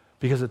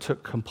 Because it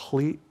took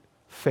complete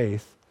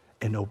faith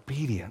and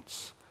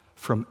obedience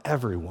from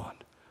everyone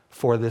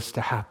for this to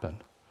happen.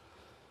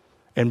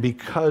 And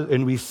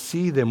we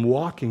see them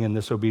walking in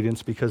this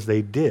obedience because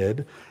they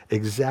did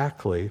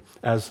exactly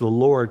as the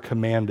Lord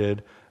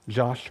commanded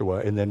Joshua,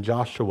 and then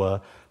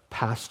Joshua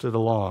passed it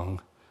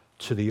along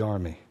to the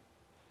army.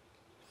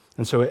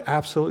 And so it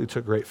absolutely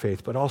took great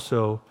faith, but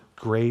also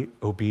great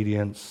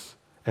obedience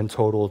and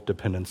total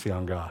dependency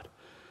on God.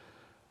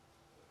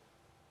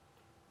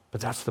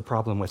 But that's the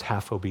problem with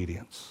half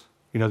obedience.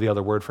 You know the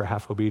other word for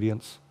half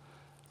obedience?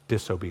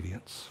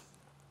 Disobedience.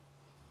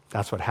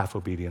 That's what half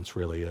obedience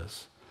really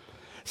is.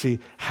 See,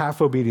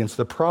 half obedience,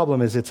 the problem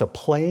is it's a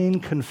plain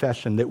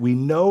confession that we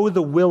know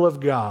the will of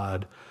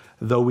God,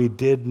 though we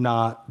did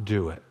not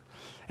do it.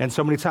 And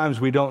so many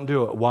times we don't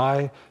do it.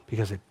 Why?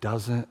 Because it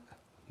doesn't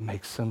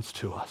make sense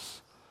to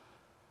us.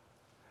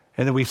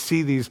 And then we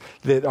see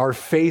that our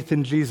faith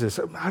in Jesus,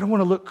 I don't want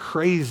to look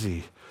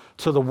crazy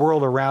to the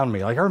world around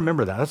me. Like, I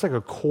remember that. That's like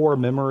a core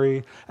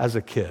memory as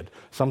a kid.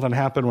 Something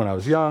happened when I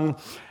was young,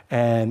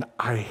 and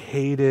I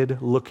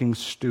hated looking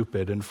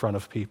stupid in front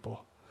of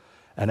people.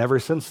 And ever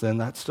since then,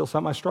 that's still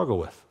something I struggle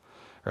with,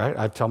 right?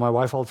 I tell my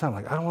wife all the time,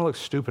 like, I don't want to look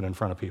stupid in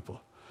front of people.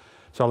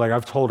 So like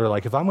I've told her,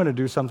 like, if I'm going to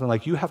do something,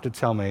 like, you have to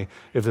tell me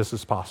if this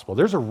is possible.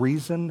 There's a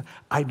reason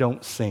I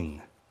don't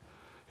sing.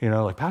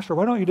 Like, Pastor,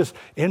 why don't you just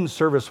end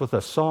service with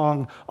a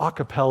song a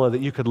cappella that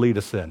you could lead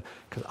us in?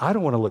 Because I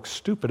don't want to look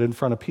stupid in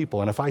front of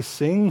people. And if I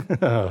sing,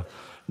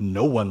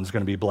 no one's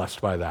going to be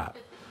blessed by that.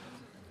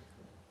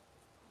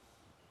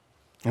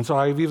 And so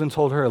I've even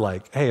told her,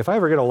 like, hey, if I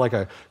ever get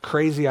a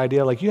crazy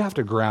idea, like, you have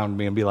to ground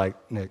me and be like,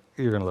 Nick,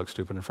 you're going to look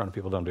stupid in front of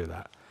people. Don't do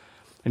that.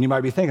 And you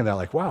might be thinking that,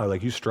 like, wow,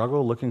 like, you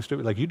struggle looking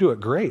stupid. Like, you do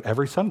it great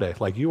every Sunday.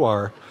 Like, you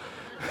are,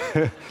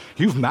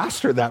 you've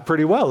mastered that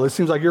pretty well. It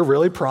seems like you're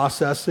really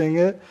processing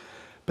it.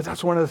 But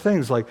that's one of the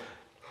things,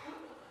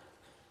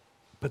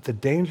 but the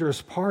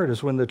dangerous part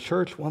is when the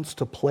church wants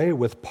to play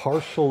with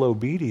partial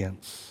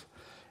obedience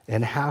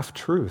and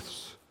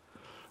half-truths.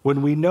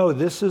 When we know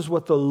this is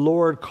what the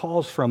Lord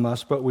calls from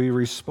us, but we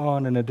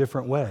respond in a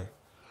different way.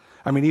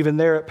 I mean, even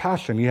there at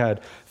Passion, you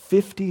had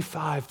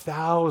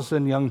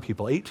 55,000 young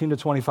people, 18 to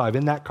 25,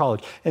 in that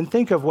college. And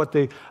think of what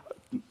the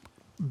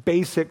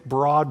basic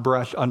broad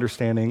brush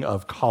understanding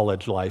of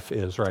college life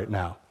is right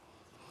now.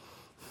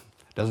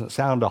 Doesn't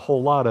sound a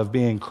whole lot of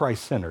being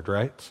Christ-centered,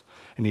 right?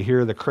 And you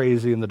hear the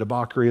crazy and the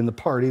debauchery and the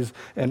parties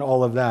and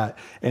all of that.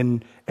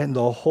 And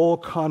the whole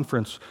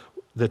conference,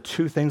 the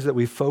two things that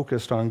we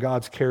focused on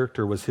God's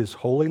character was his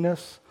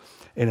holiness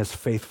and his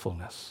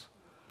faithfulness.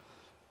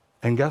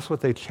 And guess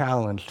what they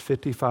challenged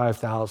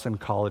 55,000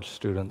 college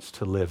students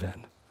to live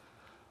in?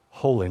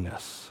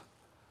 Holiness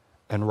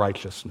and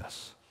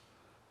righteousness.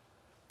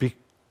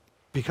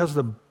 Because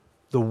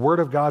the Word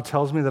of God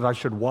tells me that I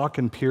should walk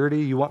in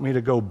purity, you want me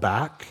to go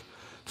back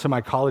to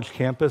my college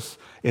campus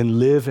and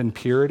live in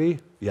purity?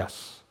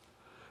 Yes.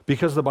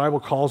 Because the Bible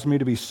calls me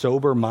to be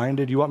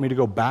sober-minded, you want me to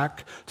go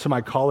back to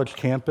my college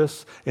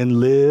campus and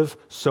live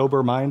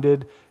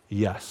sober-minded?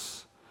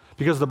 Yes.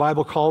 Because the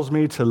Bible calls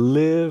me to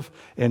live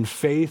in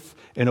faith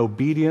and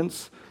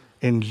obedience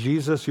in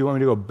Jesus, you want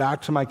me to go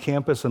back to my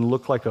campus and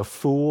look like a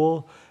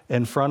fool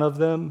in front of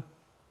them?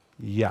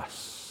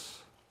 Yes.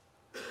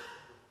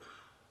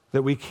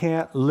 That we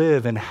can't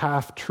live in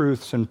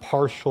half-truths and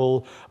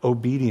partial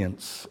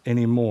obedience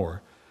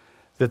anymore.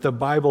 That the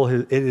Bible,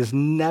 it has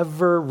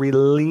never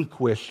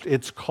relinquished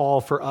its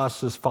call for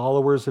us as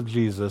followers of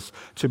Jesus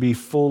to be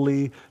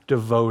fully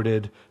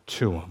devoted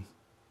to him.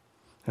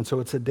 And so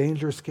it's a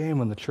dangerous game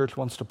when the church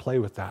wants to play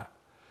with that.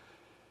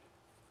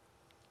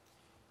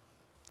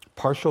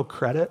 Partial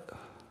credit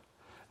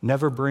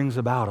never brings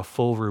about a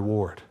full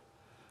reward.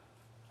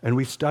 And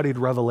we studied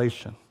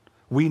Revelation.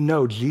 We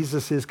know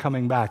Jesus is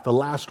coming back. The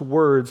last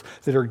words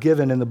that are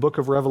given in the book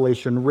of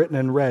Revelation, written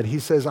in red, he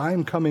says, I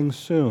am coming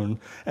soon,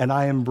 and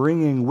I am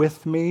bringing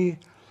with me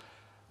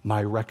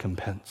my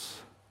recompense,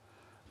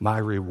 my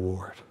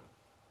reward.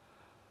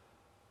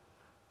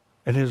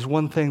 And it is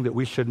one thing that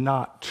we should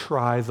not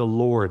try the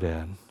Lord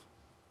in,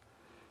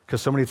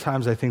 because so many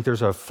times I think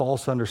there's a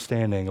false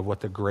understanding of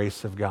what the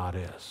grace of God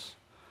is.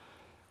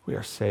 We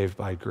are saved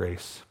by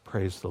grace,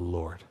 praise the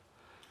Lord.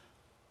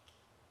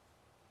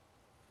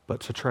 But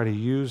to try to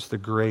use the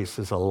grace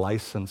as a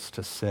license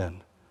to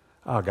sin,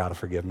 oh, God will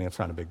forgive me, it's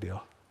not a big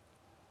deal.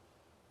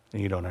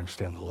 And you don't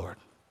understand the Lord.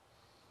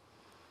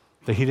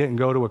 That he didn't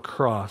go to a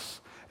cross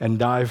and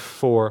die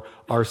for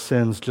our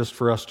sins just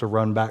for us to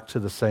run back to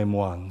the same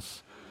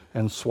ones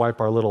and swipe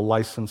our little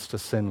license to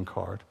sin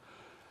card.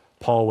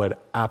 Paul would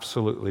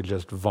absolutely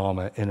just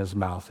vomit in his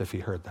mouth if he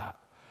heard that.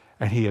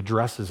 And he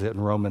addresses it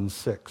in Romans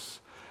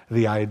 6.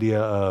 The idea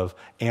of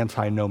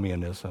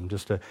antinomianism,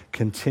 just to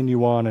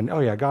continue on and, oh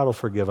yeah, God will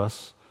forgive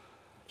us.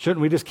 Shouldn't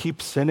we just keep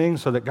sinning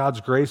so that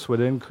God's grace would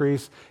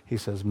increase? He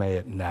says, may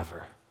that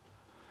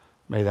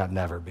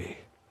never be.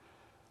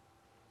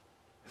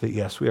 That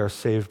yes, we are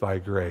saved by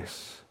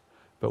grace,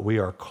 but we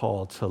are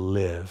called to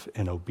live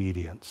in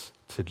obedience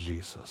to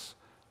Jesus,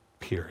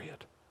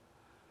 period.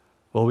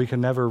 Well, we can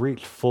never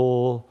reach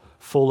full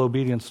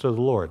obedience to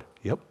the Lord.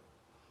 Yep.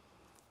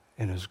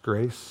 And his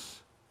grace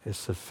is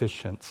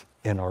sufficient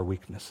in our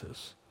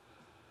weaknesses.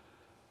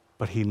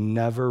 But he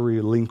never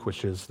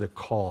relinquishes the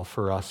call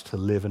for us to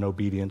live in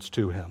obedience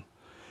to him.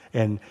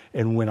 And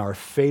when our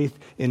faith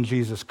in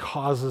Jesus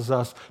causes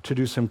us to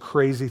do some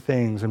crazy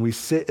things and we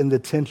sit in the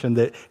tension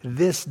that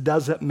this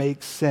doesn't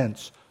make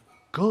sense,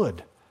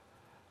 good.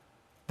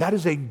 That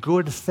is a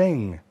good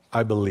thing,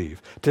 I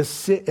believe, to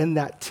sit in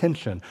that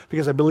tension,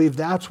 because I believe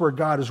that's where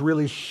God is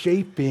really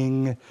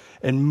shaping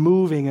and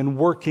moving and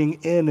working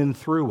in and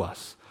through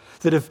us.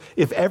 That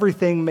if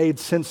everything made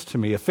sense to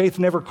me, if faith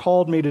never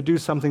called me to do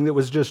something that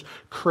was just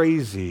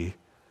crazy,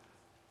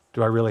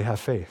 do I really have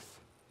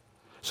faith?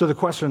 So the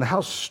question,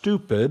 how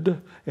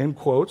stupid, in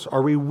quotes,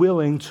 are we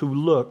willing to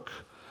look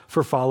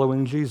for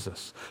following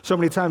Jesus? So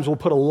many times we'll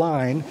put a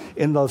line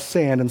in the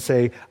sand and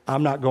say,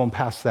 I'm not going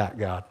past that,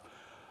 God.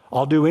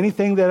 I'll do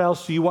anything that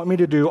else you want me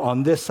to do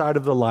on this side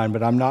of the line,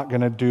 but I'm not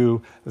going to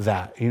do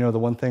that. You know the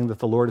one thing that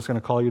the Lord is going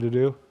to call you to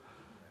do?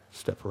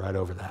 Step right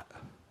over that.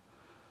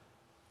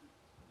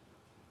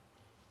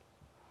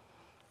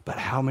 But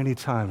how many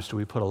times do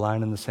we put a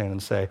line in the sand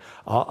and say,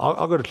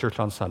 I'll go to church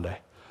on Sunday.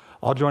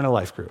 I'll join a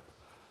life group.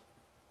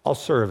 I'll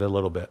serve a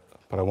little bit,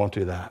 but I won't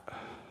do that.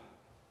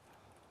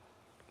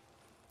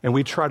 And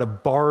we try to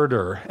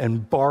barter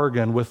and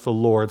bargain with the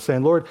Lord,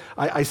 saying, Lord,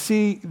 I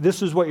see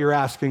this is what you're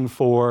asking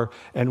for,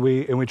 and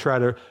we try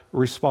to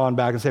respond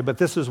back and say, but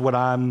this is what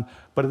I'm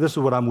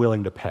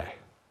willing to pay.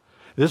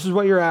 This is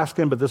what you're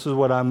asking, but this is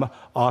what I'm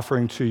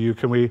offering to you.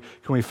 Can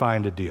we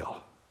find a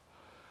deal?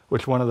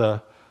 Which one of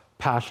the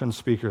Passion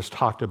speakers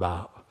talked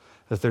about,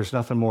 that there's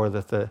nothing more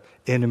that the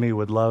enemy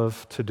would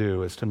love to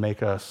do is to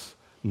make us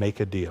make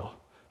a deal,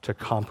 to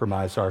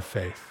compromise our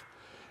faith.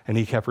 And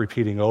he kept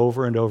repeating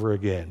over and over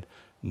again,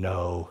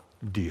 no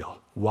deal.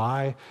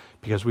 Why?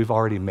 Because we've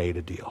already made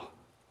a deal.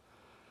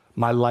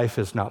 My life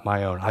is not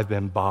my own. I've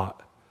been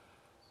bought.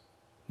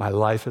 My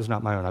life is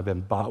not my own. I've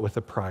been bought with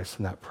a price,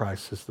 and that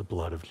price is the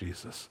blood of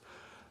Jesus.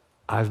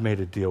 I've made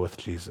a deal with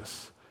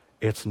Jesus.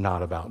 It's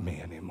not about me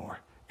anymore.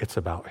 It's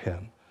about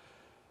him.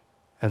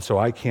 And so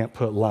I can't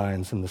put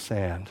lines in the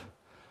sand.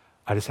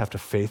 I just have to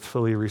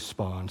faithfully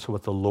respond to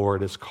what the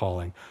Lord is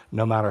calling,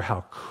 no matter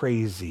how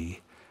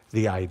crazy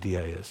the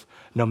idea is,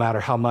 no matter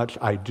how much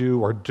I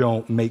do or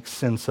don't make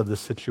sense of the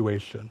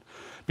situation.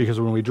 Because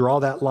when we draw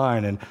that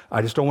line, and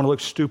I just don't want to look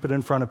stupid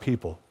in front of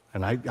people,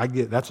 and I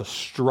get that's a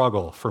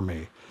struggle for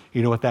me.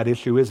 You know what that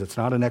issue is? It's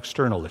not an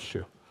external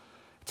issue.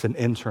 It's an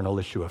internal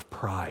issue of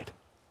pride.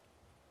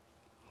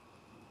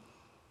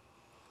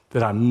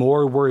 That I'm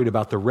more worried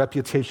about the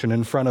reputation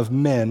in front of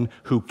men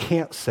who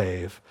can't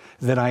save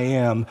than I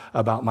am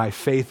about my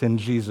faith in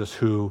Jesus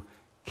who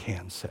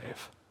can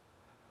save.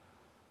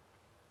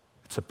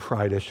 It's a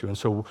pride issue. And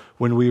so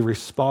when we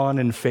respond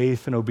in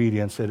faith and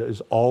obedience, it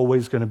is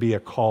always going to be a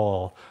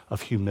call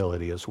of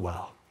humility as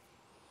well.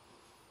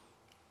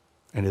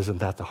 And isn't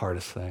that the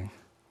hardest thing?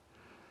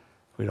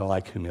 We don't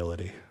like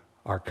humility.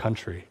 Our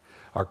country,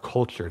 our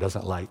culture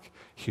doesn't like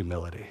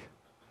humility.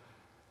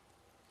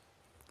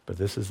 But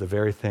this is the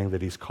very thing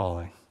that he's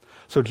calling.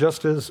 So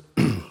just as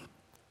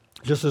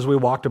we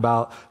talked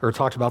about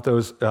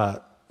those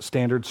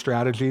standard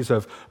strategies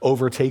of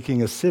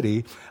overtaking a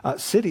city,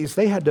 cities,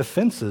 they had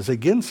defenses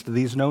against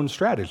these known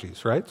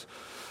strategies, right?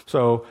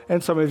 So,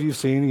 and some of you've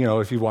seen,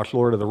 if you've watched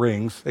Lord of the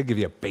Rings, they give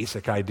you a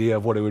basic idea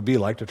of what it would be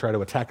like to try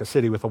to attack a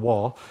city with a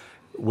wall,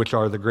 which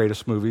are the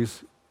greatest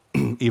movies,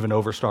 even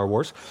over Star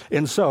Wars.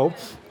 And so,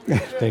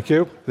 thank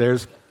you,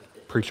 there's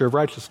preacher of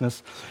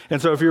righteousness. And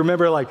so if you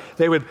remember,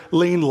 they would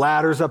lean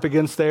ladders up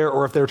against there,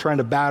 or if they were trying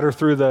to batter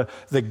through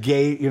the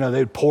gate,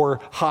 they'd pour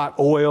hot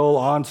oil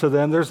onto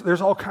them.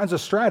 There's all kinds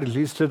of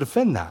strategies to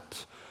defend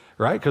that,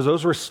 right? Because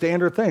those were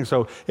standard things.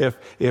 So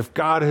if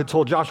God had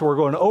told Joshua we're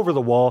going over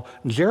the wall,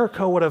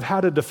 Jericho would have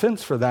had a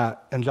defense for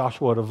that, and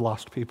Joshua would have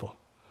lost people.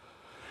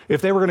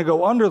 If they were going to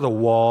go under the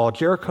wall,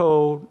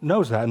 Jericho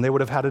knows that, and they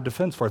would have had a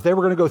defense for it. If they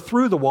were going to go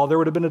through the wall, there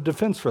would have been a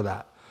defense for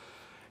that.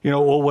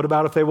 What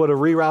about if they would have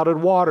rerouted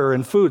water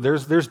and food?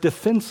 There's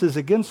defenses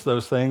against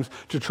those things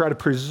to try to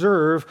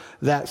preserve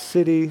that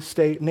city,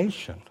 state,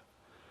 nation.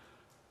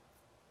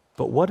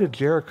 But what did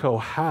Jericho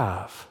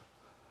have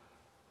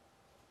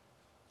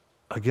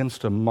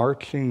against a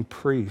marching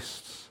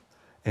priests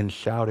and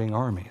shouting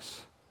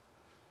armies?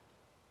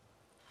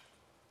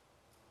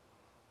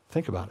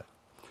 Think about it.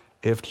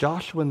 If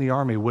Joshua and the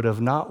army would have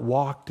not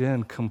walked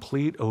in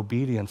complete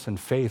obedience and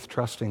faith,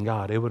 trusting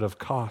God, it would have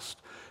cost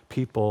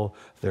people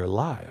their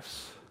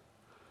lives.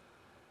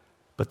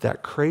 But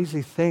that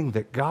crazy thing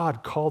that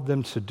God called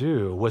them to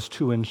do was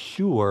to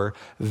ensure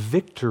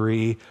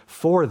victory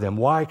for them.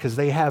 Why? Because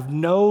they have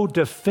no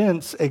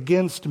defense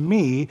against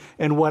me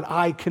and what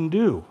I can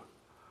do.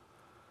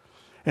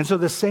 And so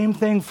the same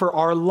thing for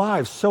our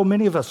lives. So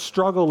many of us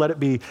struggle, let it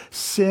be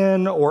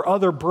sin or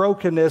other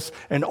brokenness,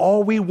 and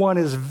all we want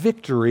is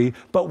victory,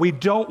 but we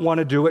don't want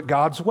to do it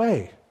God's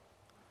way.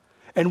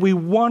 And we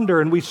wonder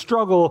and we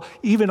struggle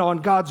even on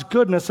God's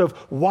goodness of,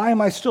 why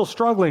am I still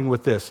struggling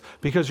with this?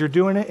 Because you're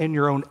doing it in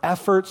your own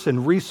efforts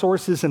and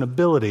resources and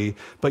ability,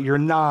 but you're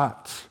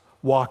not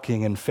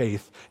walking in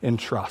faith and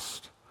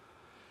trust.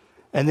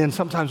 And then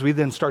sometimes we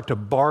then start to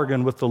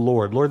bargain with the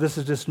Lord. Lord, this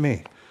is just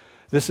me.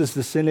 This is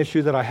the sin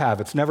issue that I have.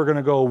 It's never going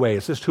to go away.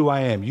 It's just who I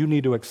am. You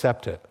need to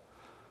accept it.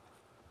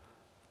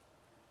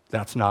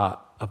 That's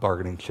not a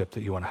bargaining chip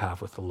that you want to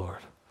have with the Lord.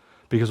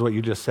 Because what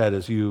you just said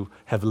is you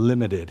have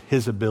limited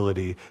his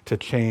ability to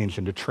change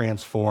and to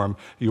transform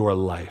your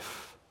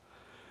life.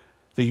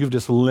 That you've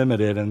just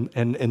limited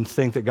and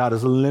think that God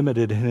is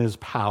limited in his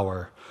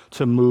power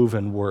to move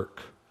and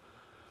work.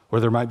 Or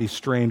there might be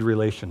strained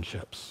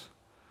relationships.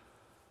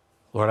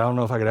 Lord, I don't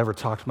know if I could ever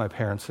talk to my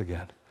parents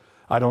again.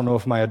 I don't know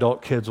if my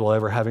adult kids will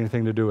ever have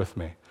anything to do with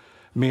me.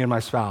 Me and my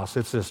spouse,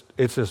 it's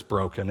just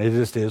broken. It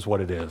just is what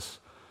it is.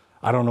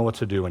 I don't know what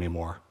to do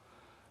anymore.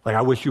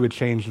 I wish you would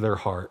change their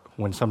heart,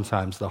 when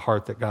sometimes the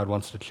heart that God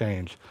wants to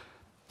change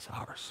is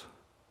ours.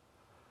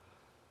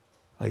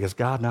 Is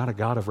God not a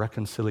God of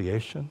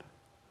reconciliation?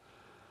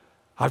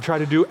 I've tried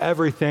to do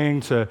everything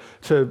to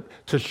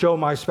show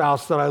my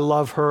spouse that I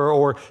love her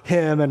or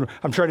him, and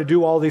I'm trying to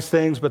do all these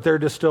things, but they're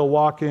just still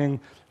walking.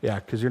 Yeah,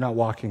 because you're not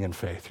walking in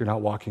faith. You're not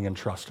walking in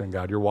trust in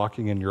God. You're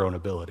walking in your own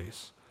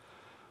abilities.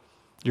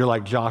 You're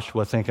like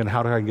Joshua thinking,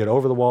 how do I get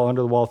over the wall,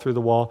 under the wall, through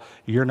the wall?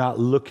 You're not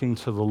looking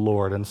to the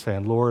Lord and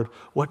saying, Lord,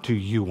 what do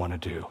you want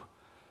to do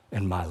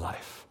in my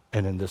life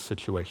and in this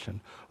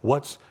situation?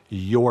 What's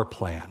your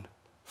plan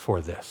for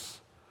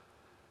this?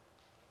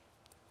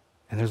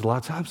 And there's a lot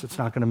of times it's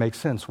not going to make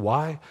sense.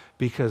 Why?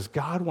 Because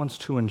God wants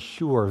to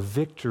ensure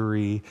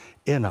victory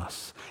in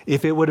us.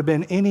 If it would have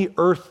been any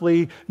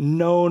earthly,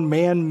 known,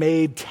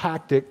 man-made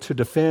tactic to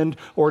defend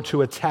or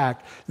to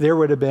attack, there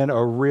would have been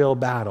a real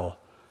battle.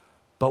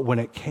 But when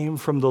it came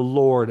from the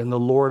Lord and the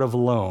Lord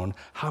alone,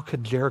 how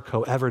could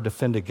Jericho ever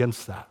defend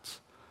against that?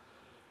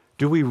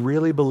 Do we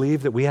really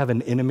believe that we have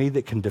an enemy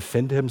that can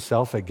defend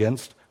himself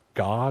against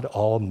God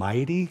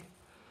Almighty?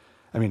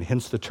 I mean,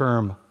 hence the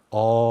term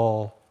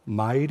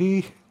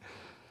almighty.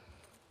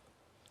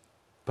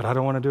 But I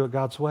don't want to do it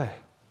God's way.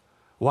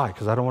 Why?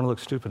 Because I don't want to look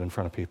stupid in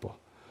front of people.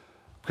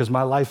 Because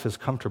my life is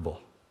comfortable.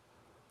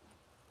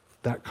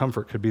 That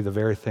comfort could be the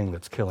very thing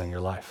that's killing your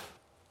life.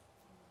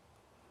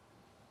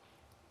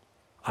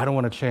 I don't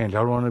want to change. I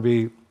don't want to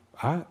be,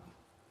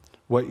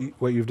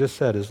 what you've just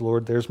said is,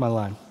 Lord, there's my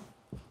line.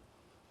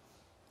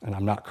 And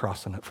I'm not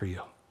crossing it for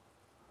you.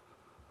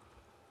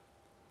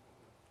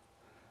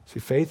 See,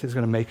 faith is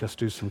going to make us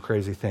do some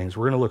crazy things.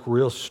 We're going to look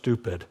real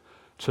stupid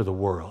to the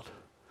world.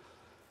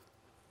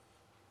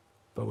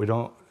 But we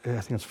don't, I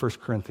think it's 1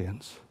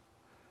 Corinthians.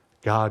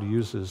 God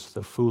uses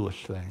the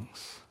foolish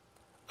things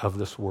of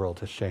this world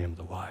to shame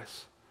the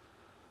wise.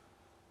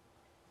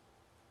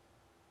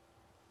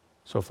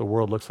 So if the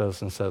world looks at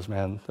us and says,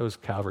 man, those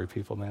Calvary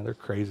people, man, they're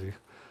crazy.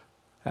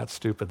 That's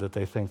stupid that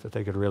they think that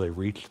they could really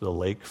reach the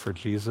lake for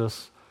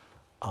Jesus.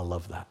 I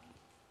love that.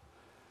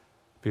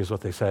 Because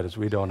what they said is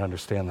we don't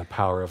understand the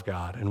power of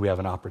God, and we have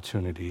an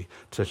opportunity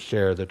to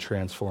share the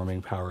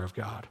transforming power of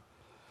God.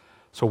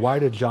 So why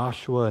did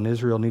Joshua and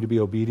Israel need to be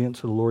obedient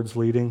to the Lord's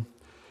leading?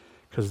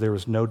 Because there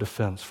was no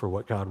defense for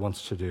what God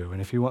wants to do.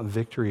 And if you want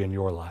victory in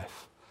your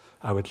life,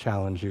 I would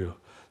challenge you.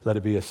 Let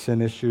it be a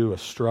sin issue, a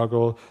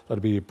struggle, let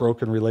it be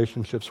broken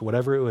relationships,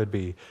 whatever it would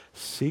be.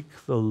 Seek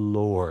the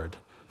Lord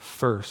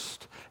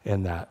first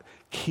in that.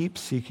 Keep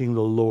seeking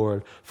the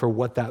Lord for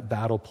what that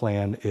battle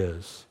plan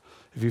is.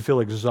 If you feel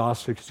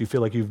exhausted because you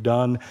feel like you've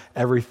done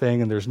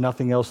everything and there's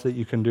nothing else that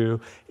you can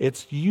do,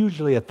 it's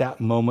usually at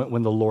that moment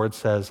when the Lord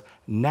says,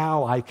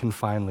 now I can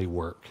finally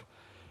work.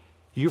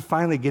 You're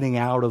finally getting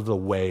out of the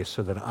way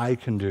so that I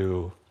can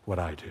do what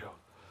I do.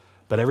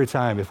 But every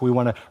time, if we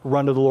want to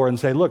run to the Lord and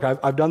say, look,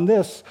 I've done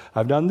this,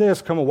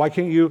 come on, why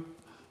can't you?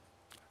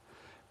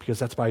 Because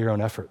that's by your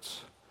own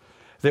efforts.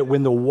 That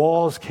when the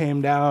walls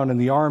came down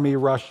and the army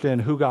rushed in,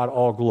 who got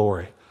all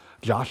glory?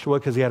 Joshua,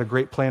 because he had a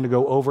great plan to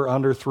go over,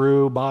 under,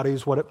 through,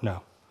 bodies,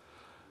 no.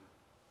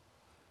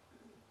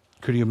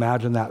 Could you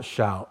imagine that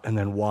shout and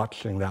then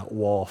watching that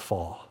wall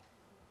fall?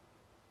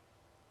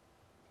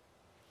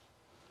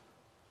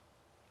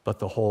 But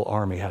the whole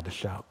army had to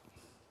shout.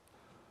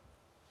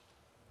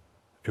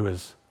 It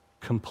was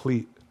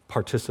complete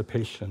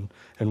participation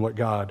in what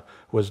God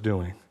was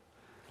doing.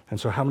 And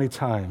so how many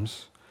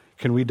times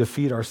can we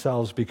defeat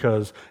ourselves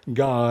because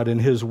God and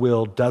his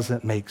will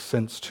doesn't make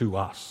sense to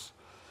us?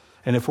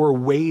 And if we're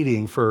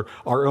waiting for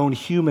our own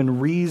human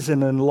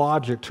reason and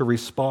logic to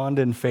respond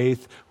in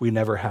faith, we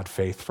never had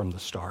faith from the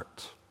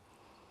start.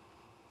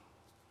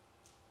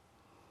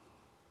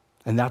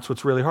 And that's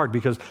what's really hard,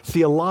 because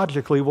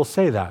theologically we'll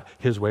say that.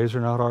 His ways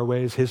are not our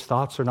ways. His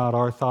thoughts are not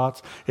our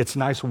thoughts. It's a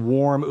nice,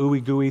 warm,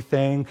 ooey-gooey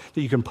thing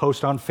that you can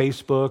post on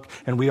Facebook,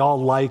 and we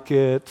all like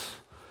it.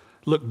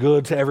 Look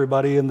good to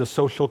everybody in the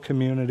social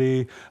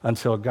community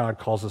until God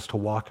calls us to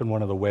walk in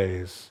one of the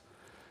ways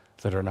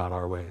that are not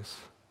our ways.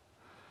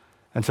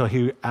 Until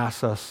he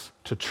asks us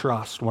to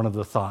trust one of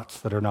the thoughts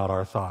that are not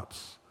our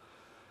thoughts.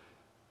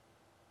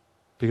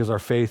 Because our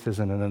faith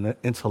isn't an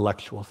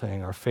intellectual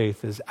thing. Our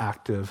faith is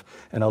active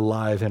and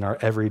alive in our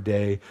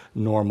everyday,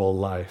 normal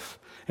life.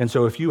 And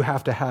so if you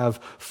have to have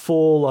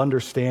full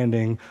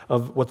understanding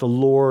of what the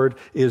Lord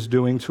is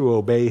doing to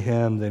obey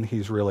him, then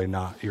he's really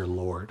not your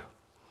Lord.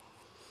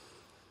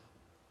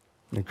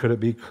 And could it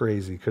be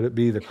crazy? Could it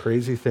be the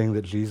crazy thing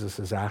that Jesus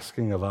is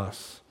asking of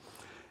us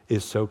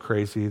is so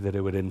crazy that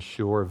it would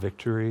ensure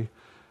victory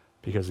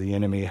because the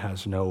enemy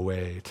has no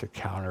way to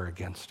counter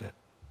against it?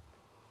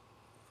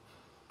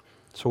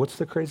 So what's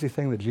the crazy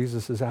thing that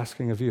Jesus is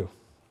asking of you?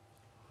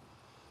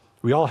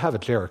 We all have a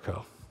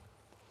Jericho.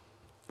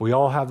 We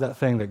all have that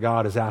thing that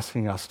God is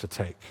asking us to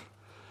take,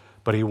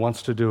 but he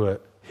wants to do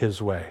it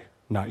his way,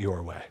 not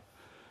your way.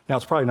 Now,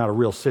 it's probably not a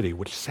real city,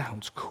 which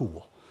sounds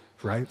cool,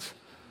 right?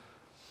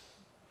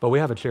 But we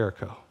have a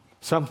Jericho,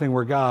 something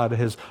where God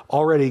has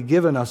already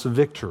given us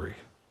victory.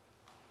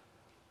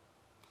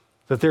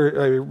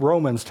 That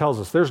Romans tells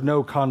us there's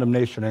no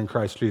condemnation in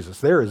Christ Jesus.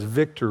 There is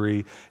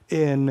victory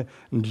in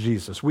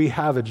Jesus. We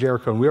have a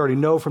Jericho, and we already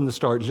know from the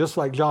start, just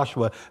like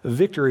Joshua,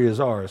 victory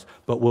is ours,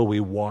 but will we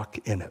walk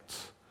in it?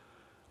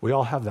 We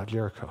all have that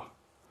Jericho.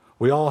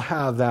 We all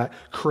have that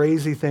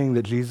crazy thing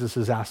that Jesus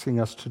is asking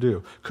us to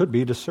do. Could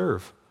be to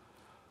serve.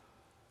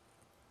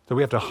 That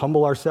we have to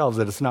humble ourselves,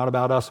 that it's not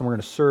about us and we're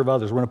going to serve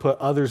others. We're going to put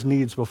others'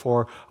 needs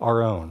before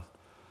our own.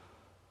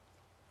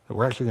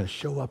 We're actually going to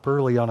show up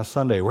early on a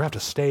Sunday. We have to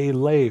stay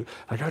late.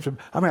 I'm going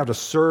to have to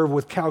serve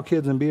with cow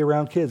kids and be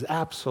around kids.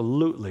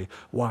 Absolutely.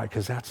 Why?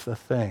 Because that's the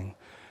thing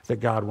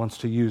that God wants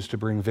to use to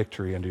bring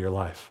victory into your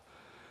life.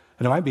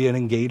 And it might be an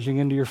engaging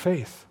into your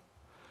faith.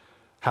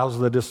 How's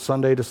the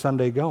Sunday to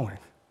Sunday going?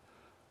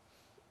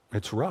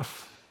 It's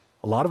rough.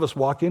 A lot of us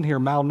walk in here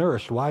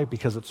malnourished. Why?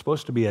 Because it's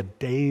supposed to be a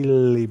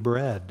daily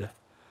bread,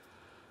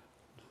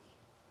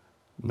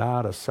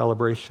 not a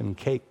celebration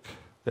cake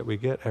that we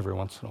get every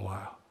once in a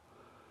while.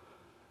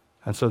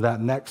 And so that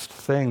next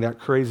thing, that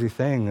crazy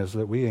thing, is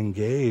that we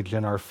engage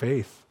in our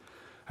faith.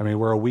 I mean,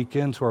 we're a week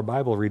into our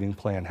Bible reading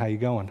plan. How you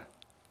going?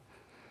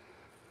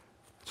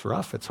 It's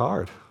rough. It's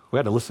hard. We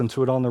had to listen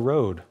to it on the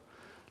road.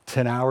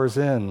 10 hours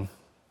in,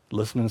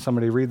 listening to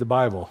somebody read the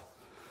Bible.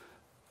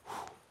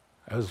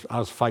 I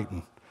was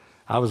fighting.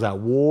 I was at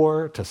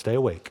war to stay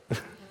awake.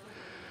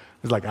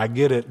 It's like, I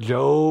get it.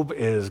 Job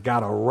has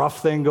got a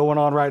rough thing going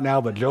on right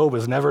now, but Job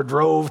has never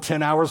drove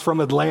 10 hours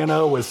from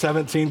Atlanta with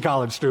 17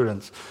 college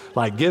students.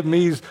 Like, give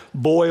me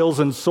boils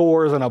and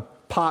sores and a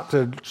pot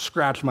to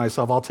scratch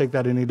myself. I'll take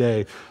that any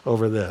day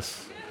over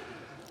this.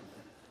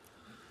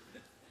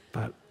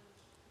 But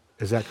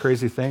is that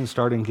crazy thing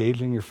start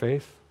engaging your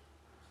faith?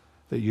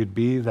 That you'd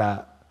be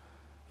that,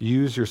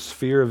 use your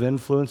sphere of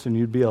influence and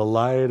you'd be a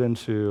light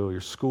into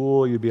your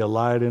school, you'd be a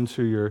light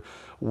into your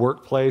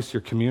workplace,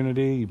 your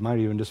community, you might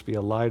even just be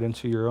a light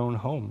into your own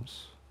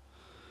homes.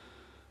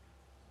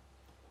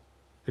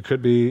 It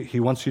could be he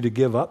wants you to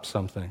give up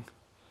something.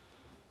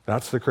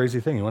 That's the crazy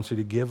thing. He wants you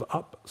to give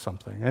up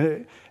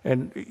something.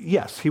 And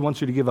yes, he wants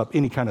you to give up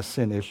any kind of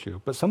sin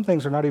issue, but some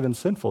things are not even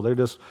sinful. They're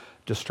just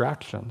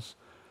distractions.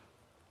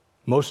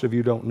 Most of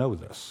you don't know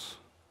this,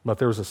 but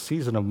there was a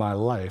season of my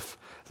life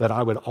that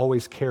I would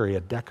always carry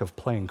a deck of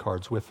playing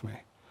cards with me.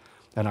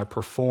 And I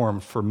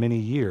performed for many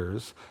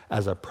years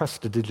as a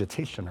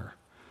prestidigitationer,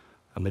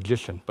 a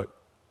magician, but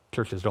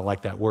churches don't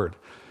like that word.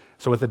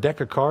 So with a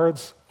deck of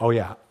cards, oh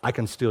yeah, I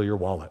can steal your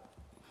wallet.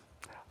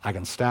 I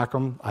can stack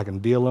them, I can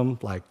deal them,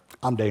 like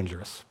I'm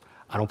dangerous.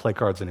 I don't play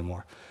cards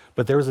anymore.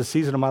 But there was a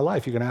season of my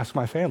life, you can ask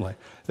my family,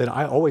 that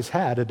I always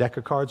had a deck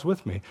of cards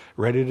with me,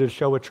 ready to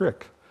show a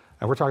trick.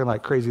 And we're talking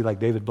like crazy, like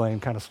David Blaine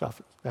kind of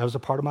stuff. That was a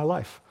part of my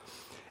life.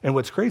 And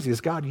what's crazy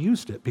is God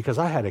used it because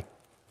I had a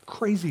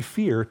crazy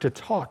fear to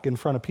talk in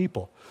front of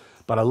people,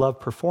 but I love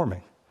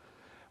performing.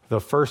 The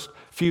first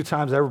few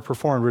times I ever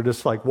performed, we're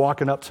just like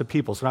walking up to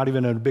people, so not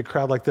even in a big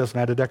crowd like this, and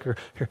I had a deck of,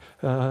 here,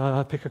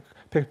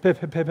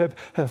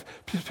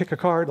 pick a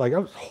card. Like, it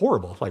was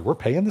horrible. Like, we're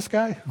paying this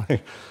guy?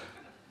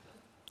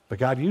 But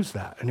God used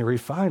that, and he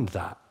refined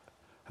that.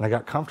 And I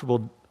got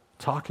comfortable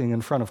talking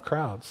in front of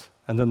crowds.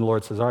 And then the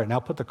Lord says, all right, now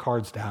put the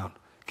cards down.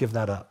 Give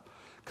that up,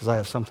 because I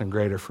have something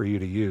greater for you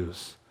to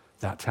use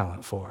that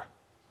talent for.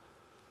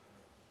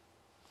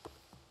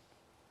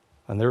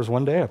 And there was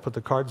one day I put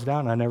the cards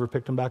down, and I never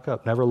picked them back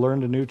up. Never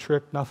learned a new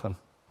trick, nothing.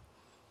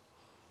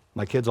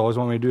 My kids always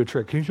want me to do a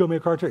trick. Can you show me a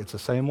card trick? It's the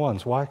same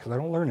ones. Why? Because I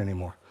don't learn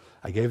anymore.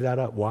 I gave that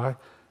up. Why?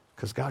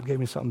 Because God gave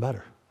me something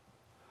better.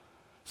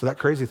 So that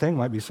crazy thing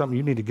might be something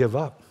you need to give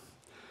up.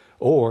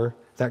 Or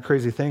that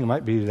crazy thing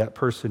might be that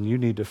person you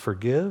need to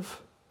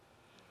forgive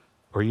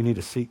or you need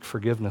to seek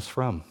forgiveness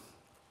from.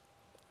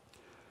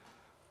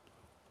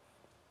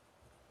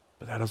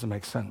 But that doesn't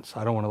make sense.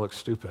 I don't want to look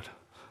stupid.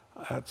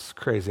 That's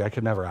crazy. I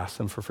could never ask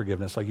them for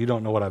forgiveness. Like, you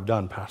don't know what I've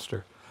done,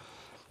 Pastor.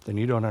 Then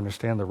you don't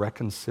understand the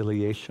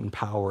reconciliation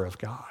power of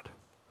God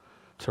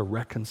to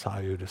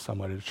reconcile you to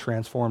somebody, to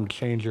transform, to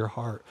change your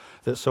heart.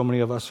 That so many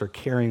of us are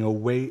carrying a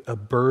weight, a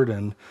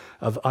burden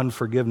of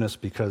unforgiveness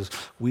because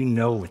we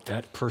know what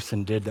that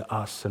person did to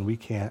us and we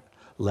can't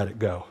let it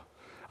go.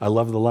 I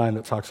love the line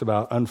that talks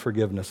about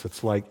unforgiveness.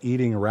 It's like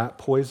eating rat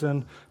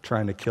poison,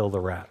 trying to kill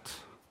the rats.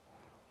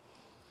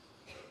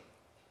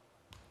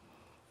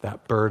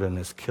 That burden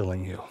is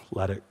killing you.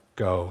 Let it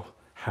go.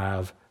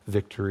 Have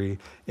victory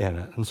in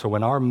it. And so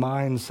when our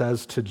mind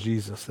says to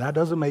Jesus, that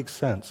doesn't make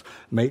sense.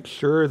 Make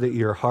sure that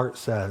your heart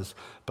says,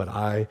 but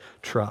I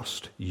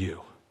trust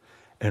you,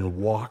 and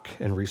walk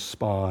and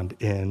respond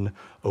in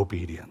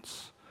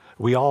obedience.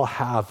 We all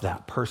have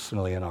that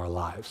personally in our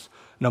lives,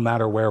 no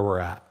matter where we're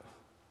at.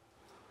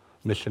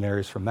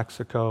 Missionaries from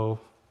Mexico,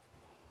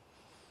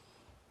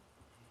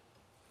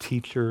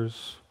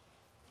 teachers,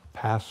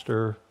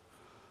 pastor,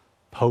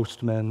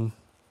 postman.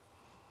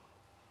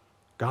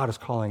 God is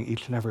calling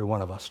each and every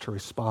one of us to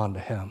respond to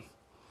him.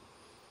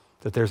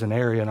 That there's an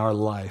area in our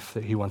life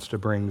that he wants to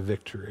bring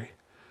victory.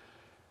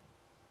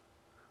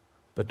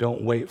 But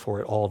don't wait for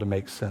it all to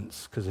make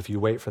sense, because if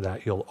you wait for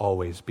that, you'll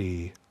always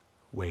be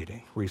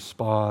waiting.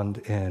 Respond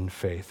in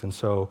faith. And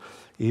so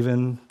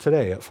even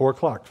today at 4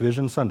 o'clock,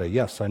 Vision Sunday,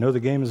 yes, I know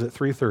the game is at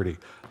 3:30.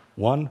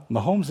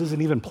 Mahomes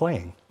isn't even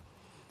playing,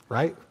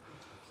 right?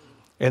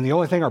 And the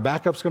only thing our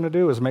backup's going to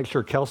do is make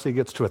sure Kelsey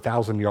gets to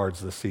 1,000 yards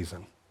this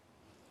season.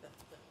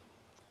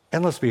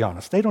 And let's be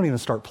honest, they don't even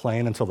start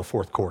playing until the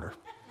fourth quarter.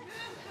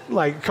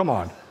 Like, come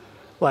on.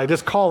 Like,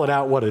 just call it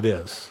out what it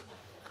is.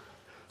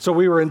 So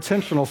we were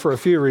intentional for a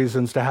few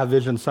reasons to have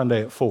Vision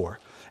Sunday at 4.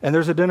 And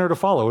there's a dinner to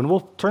follow, and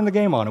we'll turn the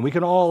game on, and we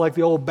can all, like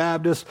the old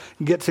Baptists,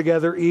 get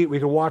together, eat, we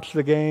can watch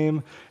the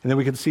game, and then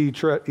we can see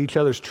each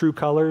other's true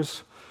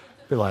colors.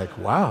 Be like,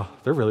 wow,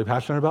 they're really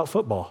passionate about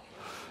football.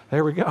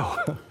 There we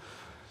go.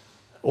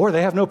 Or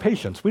they have no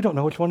patience. We don't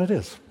know which one it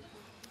is.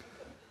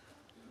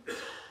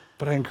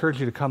 But I encourage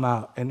you to come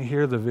out and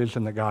hear the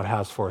vision that God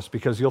has for us,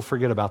 because you'll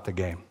forget about the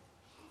game.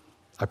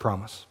 I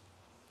promise.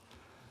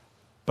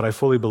 But I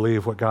fully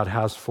believe what God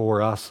has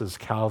for us as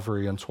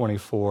Calvary in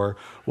 24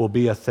 will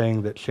be a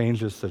thing that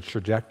changes the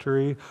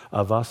trajectory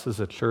of us as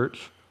a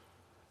church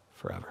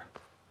forever.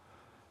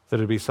 That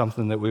it'd be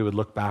something that we would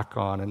look back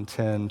on in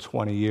 10,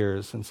 20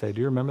 years and say, do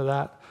you remember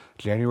that?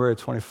 January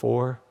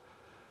 24?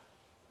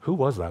 Who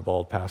was that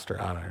bald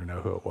pastor? I don't even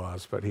know who it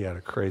was, but he had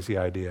a crazy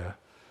idea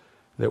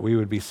that we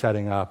would be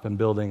setting up and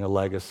building a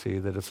legacy,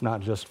 that it's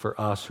not just for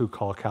us who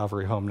call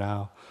Calvary home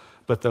now,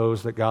 but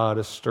those that God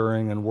is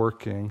stirring and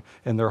working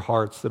in their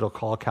hearts that'll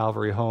call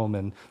Calvary home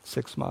in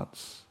 6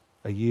 months,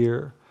 a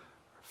year,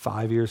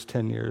 5 years,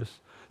 10 years,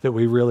 that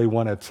we really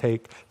want to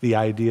take the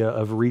idea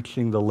of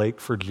reaching the lake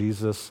for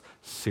Jesus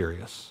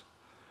serious.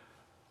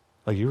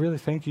 Like, you really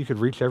think you could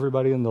reach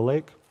everybody in the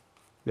lake?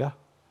 Yeah.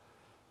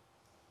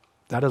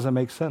 That doesn't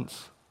make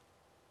sense.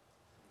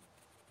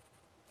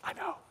 I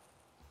know.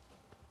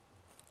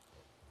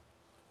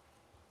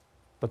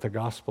 But the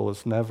gospel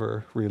has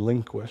never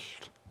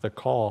relinquished the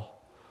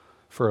call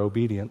for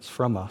obedience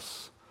from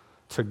us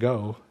to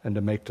go and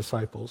to make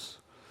disciples.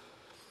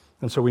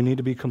 And so we need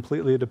to be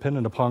completely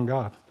dependent upon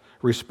God,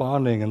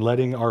 responding and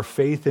letting our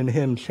faith in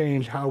Him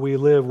change how we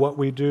live, what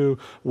we do,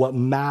 what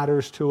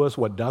matters to us,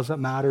 what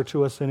doesn't matter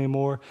to us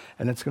anymore.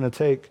 And it's going to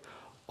take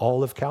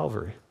all of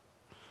Calvary.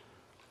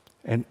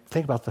 And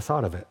think about the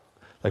thought of it.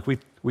 Like,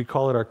 we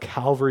call it our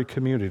Calvary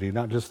community,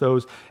 not just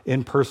those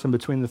in person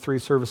between the 3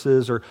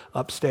 services or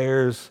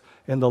upstairs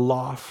in the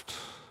loft,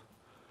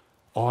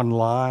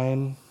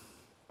 online,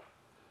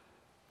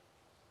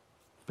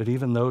 but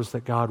even those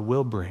that God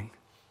will bring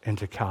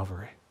into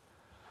Calvary,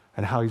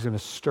 and how He's going to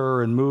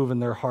stir and move in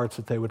their hearts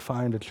that they would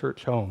find a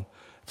church home.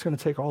 It's going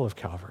to take all of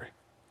Calvary.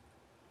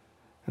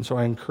 And so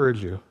I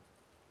encourage you,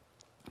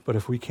 but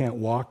if we can't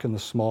walk in the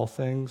small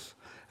things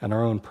in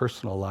our own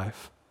personal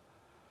life,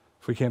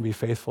 if we can't be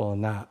faithful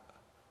in that,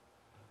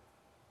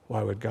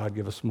 why would God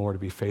give us more to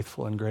be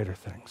faithful in greater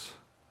things?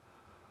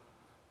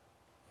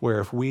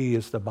 Where if we,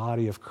 as the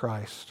body of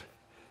Christ,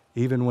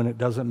 even when it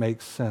doesn't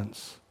make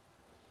sense,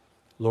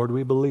 Lord,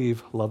 we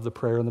believe, love the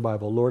prayer in the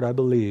Bible, Lord, I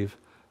believe,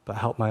 but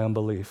help my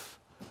unbelief.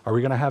 Are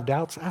we going to have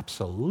doubts?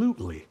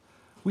 Absolutely.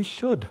 We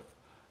should.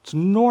 It's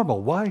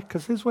normal. Why?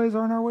 Because His ways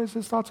aren't our ways,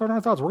 His thoughts aren't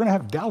our thoughts. We're going to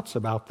have doubts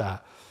about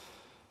that.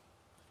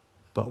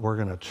 But we're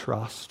going to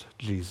trust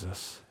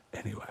Jesus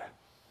anyway.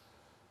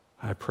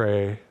 I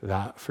pray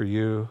that for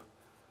you,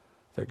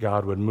 that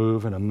God would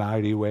move in a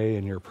mighty way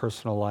in your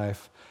personal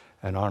life.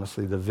 And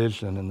honestly, the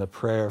vision and the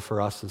prayer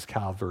for us as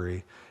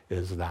Calvary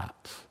is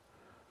that.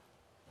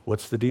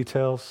 What's the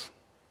details?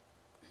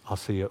 I'll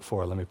see you at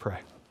 4. Let me pray.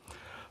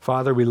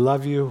 Father, we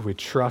love you, we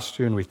trust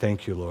you, and we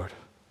thank you, Lord.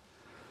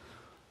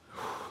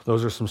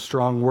 Those are some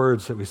strong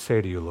words that we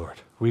say to you,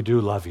 Lord. We do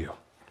love you.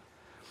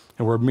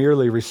 And we're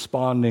merely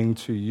responding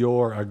to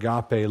your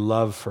agape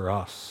love for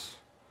us,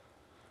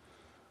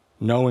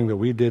 knowing that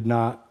we did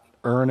not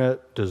earn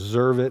it,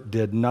 deserve it,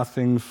 did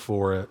nothing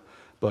for it,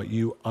 but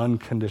you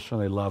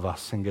unconditionally love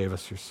us and gave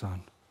us your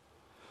Son.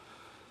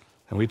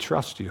 And we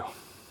trust you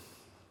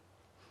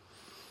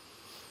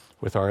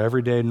with our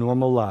everyday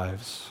normal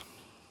lives.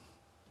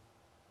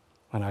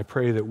 And I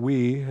pray that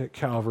we at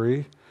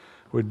Calvary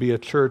would be a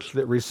church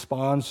that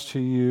responds to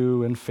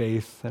you in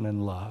faith and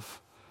in love.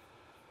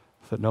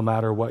 That no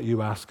matter what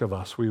you ask of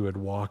us, we would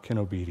walk in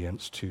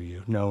obedience to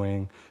you,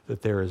 knowing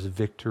that there is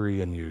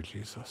victory in you,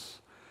 Jesus.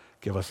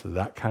 Give us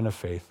that kind of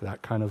faith,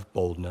 that kind of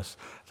boldness,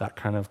 that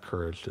kind of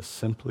courage to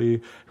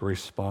simply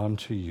respond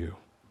to you.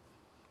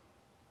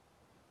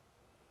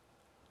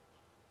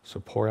 So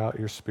pour out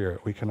your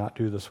Spirit. We cannot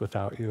do this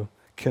without you.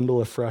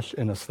 Kindle afresh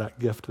in us that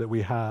gift that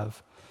we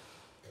have.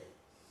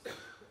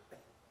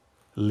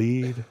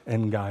 Lead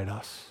and guide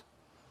us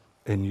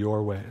in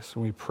your ways.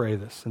 And we pray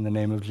this in the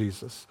name of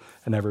Jesus.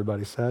 And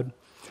everybody said,